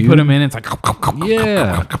 Yes, dude. You put them in, it's like...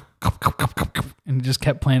 Yeah. And it just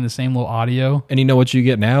kept playing the same little audio. And you know what you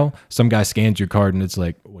get now? Some guy scans your card and it's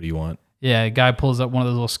like, what do you want? Yeah, a guy pulls up one of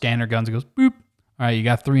those little scanner guns and goes, boop. All right, you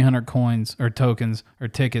got 300 coins or tokens or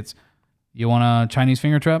tickets. You want a Chinese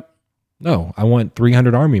finger trap? No, I want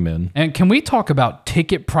 300 army men. And can we talk about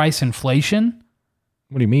ticket price inflation?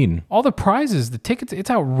 What do you mean? All the prizes, the tickets,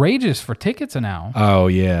 it's outrageous for tickets now. Oh,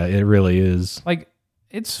 yeah, it really is. Like,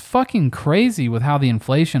 it's fucking crazy with how the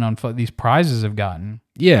inflation on these prizes have gotten.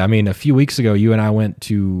 Yeah, I mean, a few weeks ago, you and I went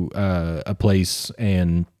to a place,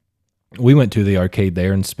 and we went to the arcade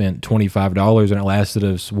there and spent $25, and it lasted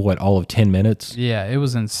us, all of 10 minutes? Yeah, it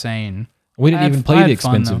was insane. We didn't even play the fun,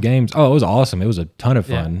 expensive games. Oh, it was awesome. It was a ton of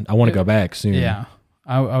fun. Yeah. I want to go back soon. Yeah,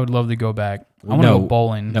 I would love to go back. I want to go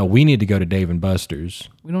bowling. No, we need to go to Dave & Buster's.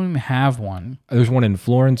 We don't even have one. There's one in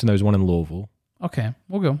Florence and there's one in Louisville. Okay,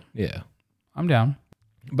 we'll go. Yeah. I'm down.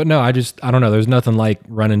 But no, I don't know. There's nothing like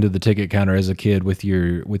running to the ticket counter as a kid with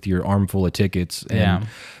your armful of tickets. And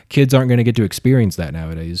kids aren't going to get to experience that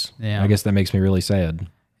nowadays. Yeah. I guess that makes me really sad.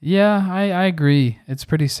 Yeah, I agree. It's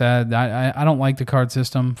pretty sad. I don't like the card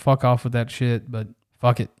system. Fuck off with that shit, but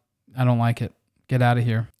fuck it. I don't like it. Get out of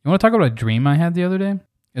here. You want to talk about a dream I had the other day?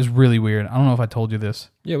 It was really weird. I don't know if I told you this.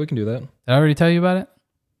 Yeah, we can do that. Did I already tell you about it?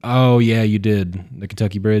 Oh, yeah, you did. The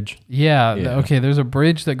Kentucky Bridge. Yeah. Yeah. Okay, there's a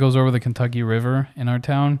bridge that goes over the Kentucky River in our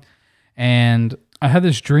town. And I had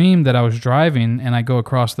this dream that I was driving and I go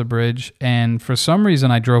across the bridge. And for some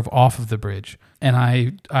reason, I drove off of the bridge. And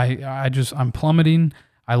I'm plummeting.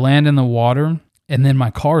 I land in the water. And then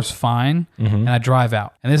my car's fine, and I drive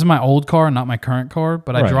out. And this is my old car, not my current car,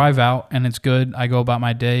 but I drive out, and it's good. I go about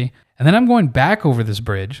my day. And then I'm going back over this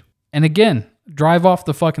bridge, and again, drive off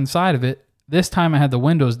the fucking side of it. This time I had the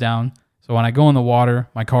windows down, so when I go in the water,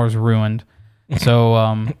 my car's ruined. So,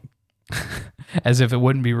 as if it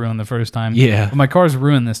wouldn't be ruined the first time. Yeah. But my car's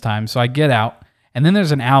ruined this time, so I get out, and then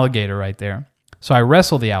there's an alligator right there. So I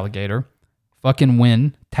wrestle the alligator, fucking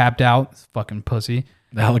win, tapped out, fucking pussy.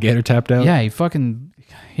 The alligator tapped out? Yeah, he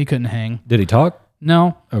couldn't hang. Did he talk?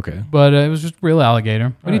 No. Okay. But it was just real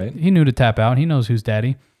alligator. But Right. he knew to tap out. He knows who's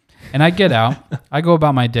daddy. And I get out. I go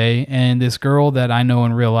about my day, and this girl that I know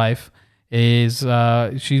in real life is,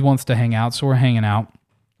 she wants to hang out, so we're hanging out.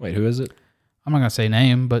 Wait, who is it? I'm not going to say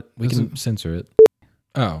name, but... We can censor it.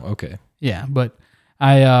 Oh, okay. Yeah, but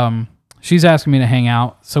she's asking me to hang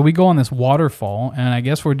out. So we go on this waterfall, and I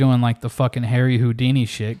guess we're doing like the fucking Harry Houdini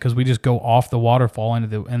shit because we just go off the waterfall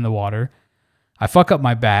in the water. I fuck up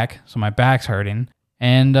my back, so my back's hurting.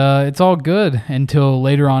 And it's all good until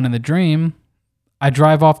later on in the dream, I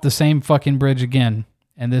drive off the same fucking bridge again.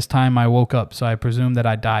 And this time I woke up, so I presume that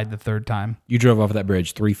I died the third time. You drove off of that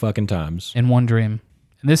bridge 3 fucking times. In one dream.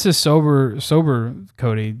 And this is sober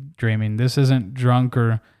Cody dreaming. This isn't drunk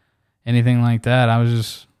or anything like that. I was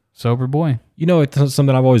just... sober boy. You know, it's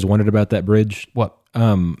something I've always wondered about that bridge. What?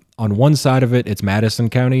 On one side of it, it's Madison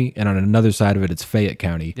County, and on another side of it, it's Fayette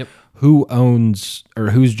County. Yep. Who owns or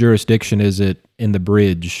whose jurisdiction is it in the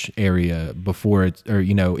bridge area before it's, or,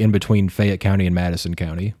 in between Fayette County and Madison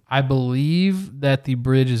County? I believe that the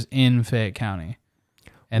bridge is in Fayette County,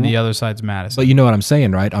 and the other side's Madison. But you know what I'm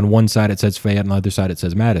saying, right? On one side, it says Fayette, and on the other side, it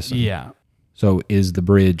says Madison. Yeah. So is the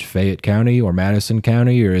bridge Fayette County or Madison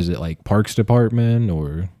County, or is it like Parks Department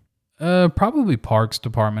or... Probably Parks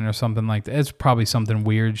Department or something like that. It's probably something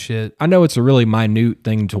weird shit. I know it's a really minute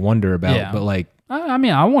thing to wonder about, Yeah. but like... I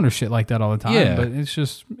mean, I wonder shit like that all the time, Yeah. but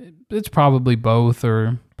it's probably both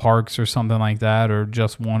or Parks or something like that, or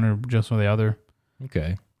just one or just the other.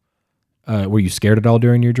 Okay. Were you scared at all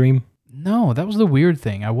during your dream? No, that was the weird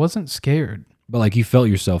thing. I wasn't scared. But like you felt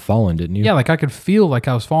yourself falling, didn't you? Yeah, like I could feel like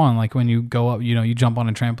I was falling, like when you go up, you jump on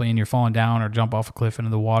a trampoline, you're falling down, or jump off a cliff into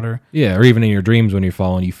the water. Yeah, or even in your dreams when you're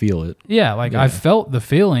falling, you feel it. Yeah, like I felt the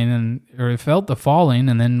feeling or I felt the falling,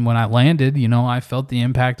 and then when I landed, I felt the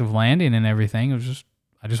impact of landing and everything. It was just,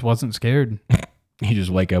 I just wasn't scared. You just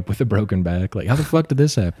wake up with a broken back. Like, how the fuck did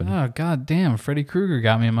this happen? Oh, god damn, Freddy Krueger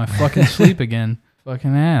got me in my fucking sleep again.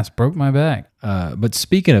 Fucking ass, broke my back. But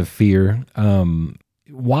speaking of fear,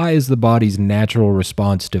 why is the body's natural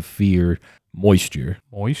response to fear moisture?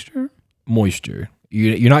 Moisture? Moisture.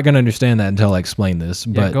 You're not going to understand that until I explain this.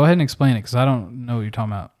 Yeah, But go ahead and explain it, because I don't know what you're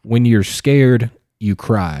talking about. when you're scared, you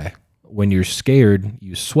cry. When you're scared,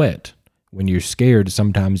 you sweat. When you're scared,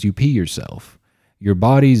 sometimes you pee yourself. Your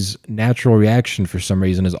body's natural reaction for some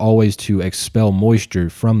reason is always to expel moisture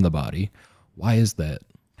from the body. Why is that?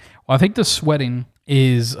 Well, I think the sweating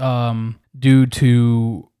is due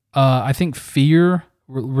to, I think fear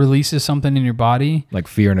releases something in your body. Like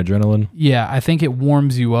fear and adrenaline? Yeah, I think it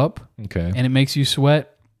warms you up. Okay. And it makes you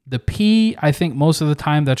sweat. The pee, I think most of the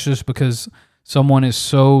time that's just because someone is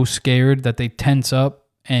so scared that they tense up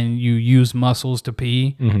and you use muscles to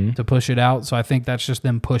pee to push it out. So I think that's just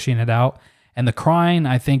them pushing it out. And the crying,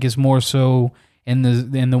 I think, is more so in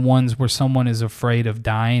the ones where someone is afraid of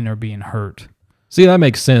dying or being hurt. See, that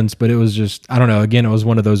makes sense, but it was just, I don't know. Again, it was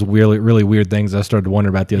one of those really, really weird things I started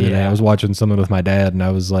wondering about the other day. I was watching something with my dad, and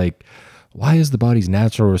I was like, why is the body's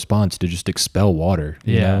natural response to just expel water?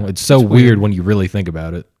 You know? It's so weird when you really think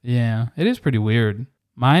about it. Yeah, it is pretty weird.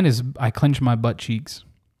 Mine is I clench my butt cheeks.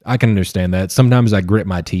 I can understand that. Sometimes I grit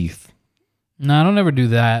my teeth. No, I don't ever do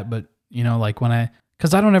that, but, like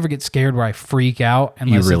because I don't ever get scared where I freak out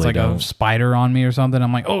unless it's like a spider on me or something.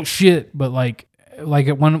 I'm like, oh shit. But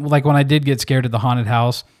when I did get scared at the haunted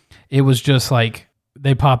house, it was just like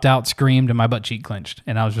they popped out, screamed, and my butt cheek clenched.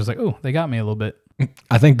 And I was just like, oh, they got me a little bit.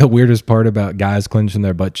 I think the weirdest part about guys clenching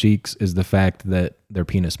their butt cheeks is the fact that their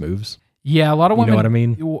penis moves. Yeah, a lot of women. You know what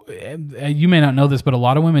I mean? You may not know this, but a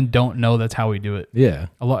lot of women don't know that's how we do it. Yeah.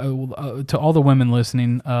 A lot to all the women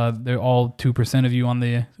listening, they're all 2% of you on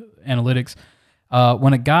the analytics.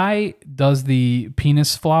 When a guy does the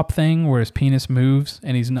penis flop thing, where his penis moves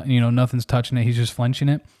and he's not, nothing's touching it, he's just flinching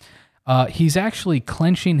it. He's actually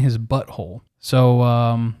clenching his butthole.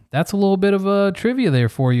 So that's a little bit of a trivia there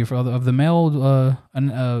for you of the male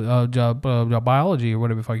biology or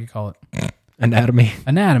whatever the fuck you call it.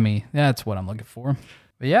 Anatomy. That's what I'm looking for.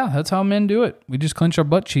 But yeah, that's how men do it. We just clench our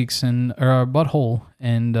butt cheeks or our butthole,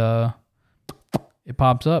 and it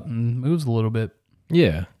pops up and moves a little bit.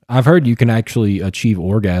 Yeah. I've heard you can actually achieve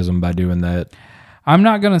orgasm by doing that. I'm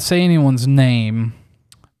not going to say anyone's name,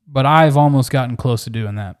 but I've almost gotten close to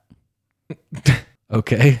doing that.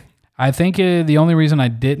 Okay. I think the only reason I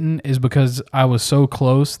didn't is because I was so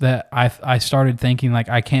close that I started thinking, like,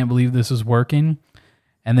 I can't believe this is working.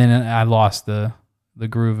 And then I lost the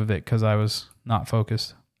groove of it because I was not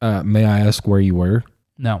focused. May I ask where you were?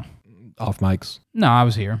 No. Off mics? No, I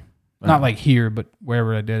was here. Not like here, but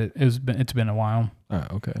wherever I did it. It's been a while. Oh,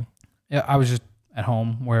 okay. Yeah, I was just at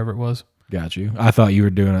home, wherever it was. Got you. I thought you were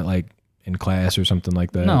doing it like in class or something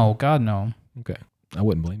like that. No, God, no. Okay. I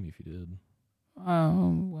wouldn't blame you if you did.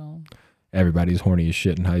 Well. Everybody's horny as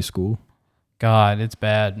shit in high school. God, it's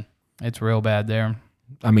bad. It's real bad there.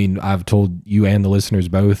 I mean, I've told you and the listeners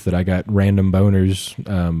both that I got random boners,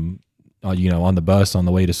 on the bus on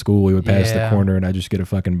the way to school. We would pass the corner and I just get a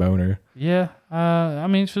fucking boner. Yeah. I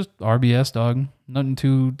mean, it's just RBS, dog. Nothing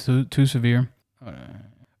too severe.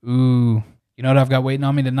 Ooh. You know what I've got waiting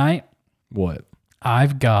on me tonight? What?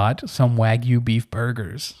 I've got some Wagyu beef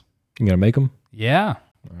burgers. You gonna make them? Yeah.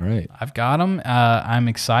 All right. I've got them. I'm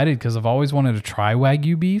excited because I've always wanted to try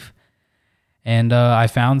Wagyu beef. And I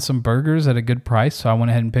found some burgers at a good price, so I went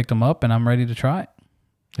ahead and picked them up, and I'm ready to try it.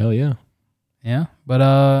 Hell yeah. Yeah. But,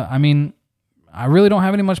 I mean, I really don't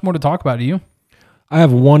have any much more to talk about, do you? I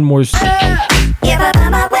have one more...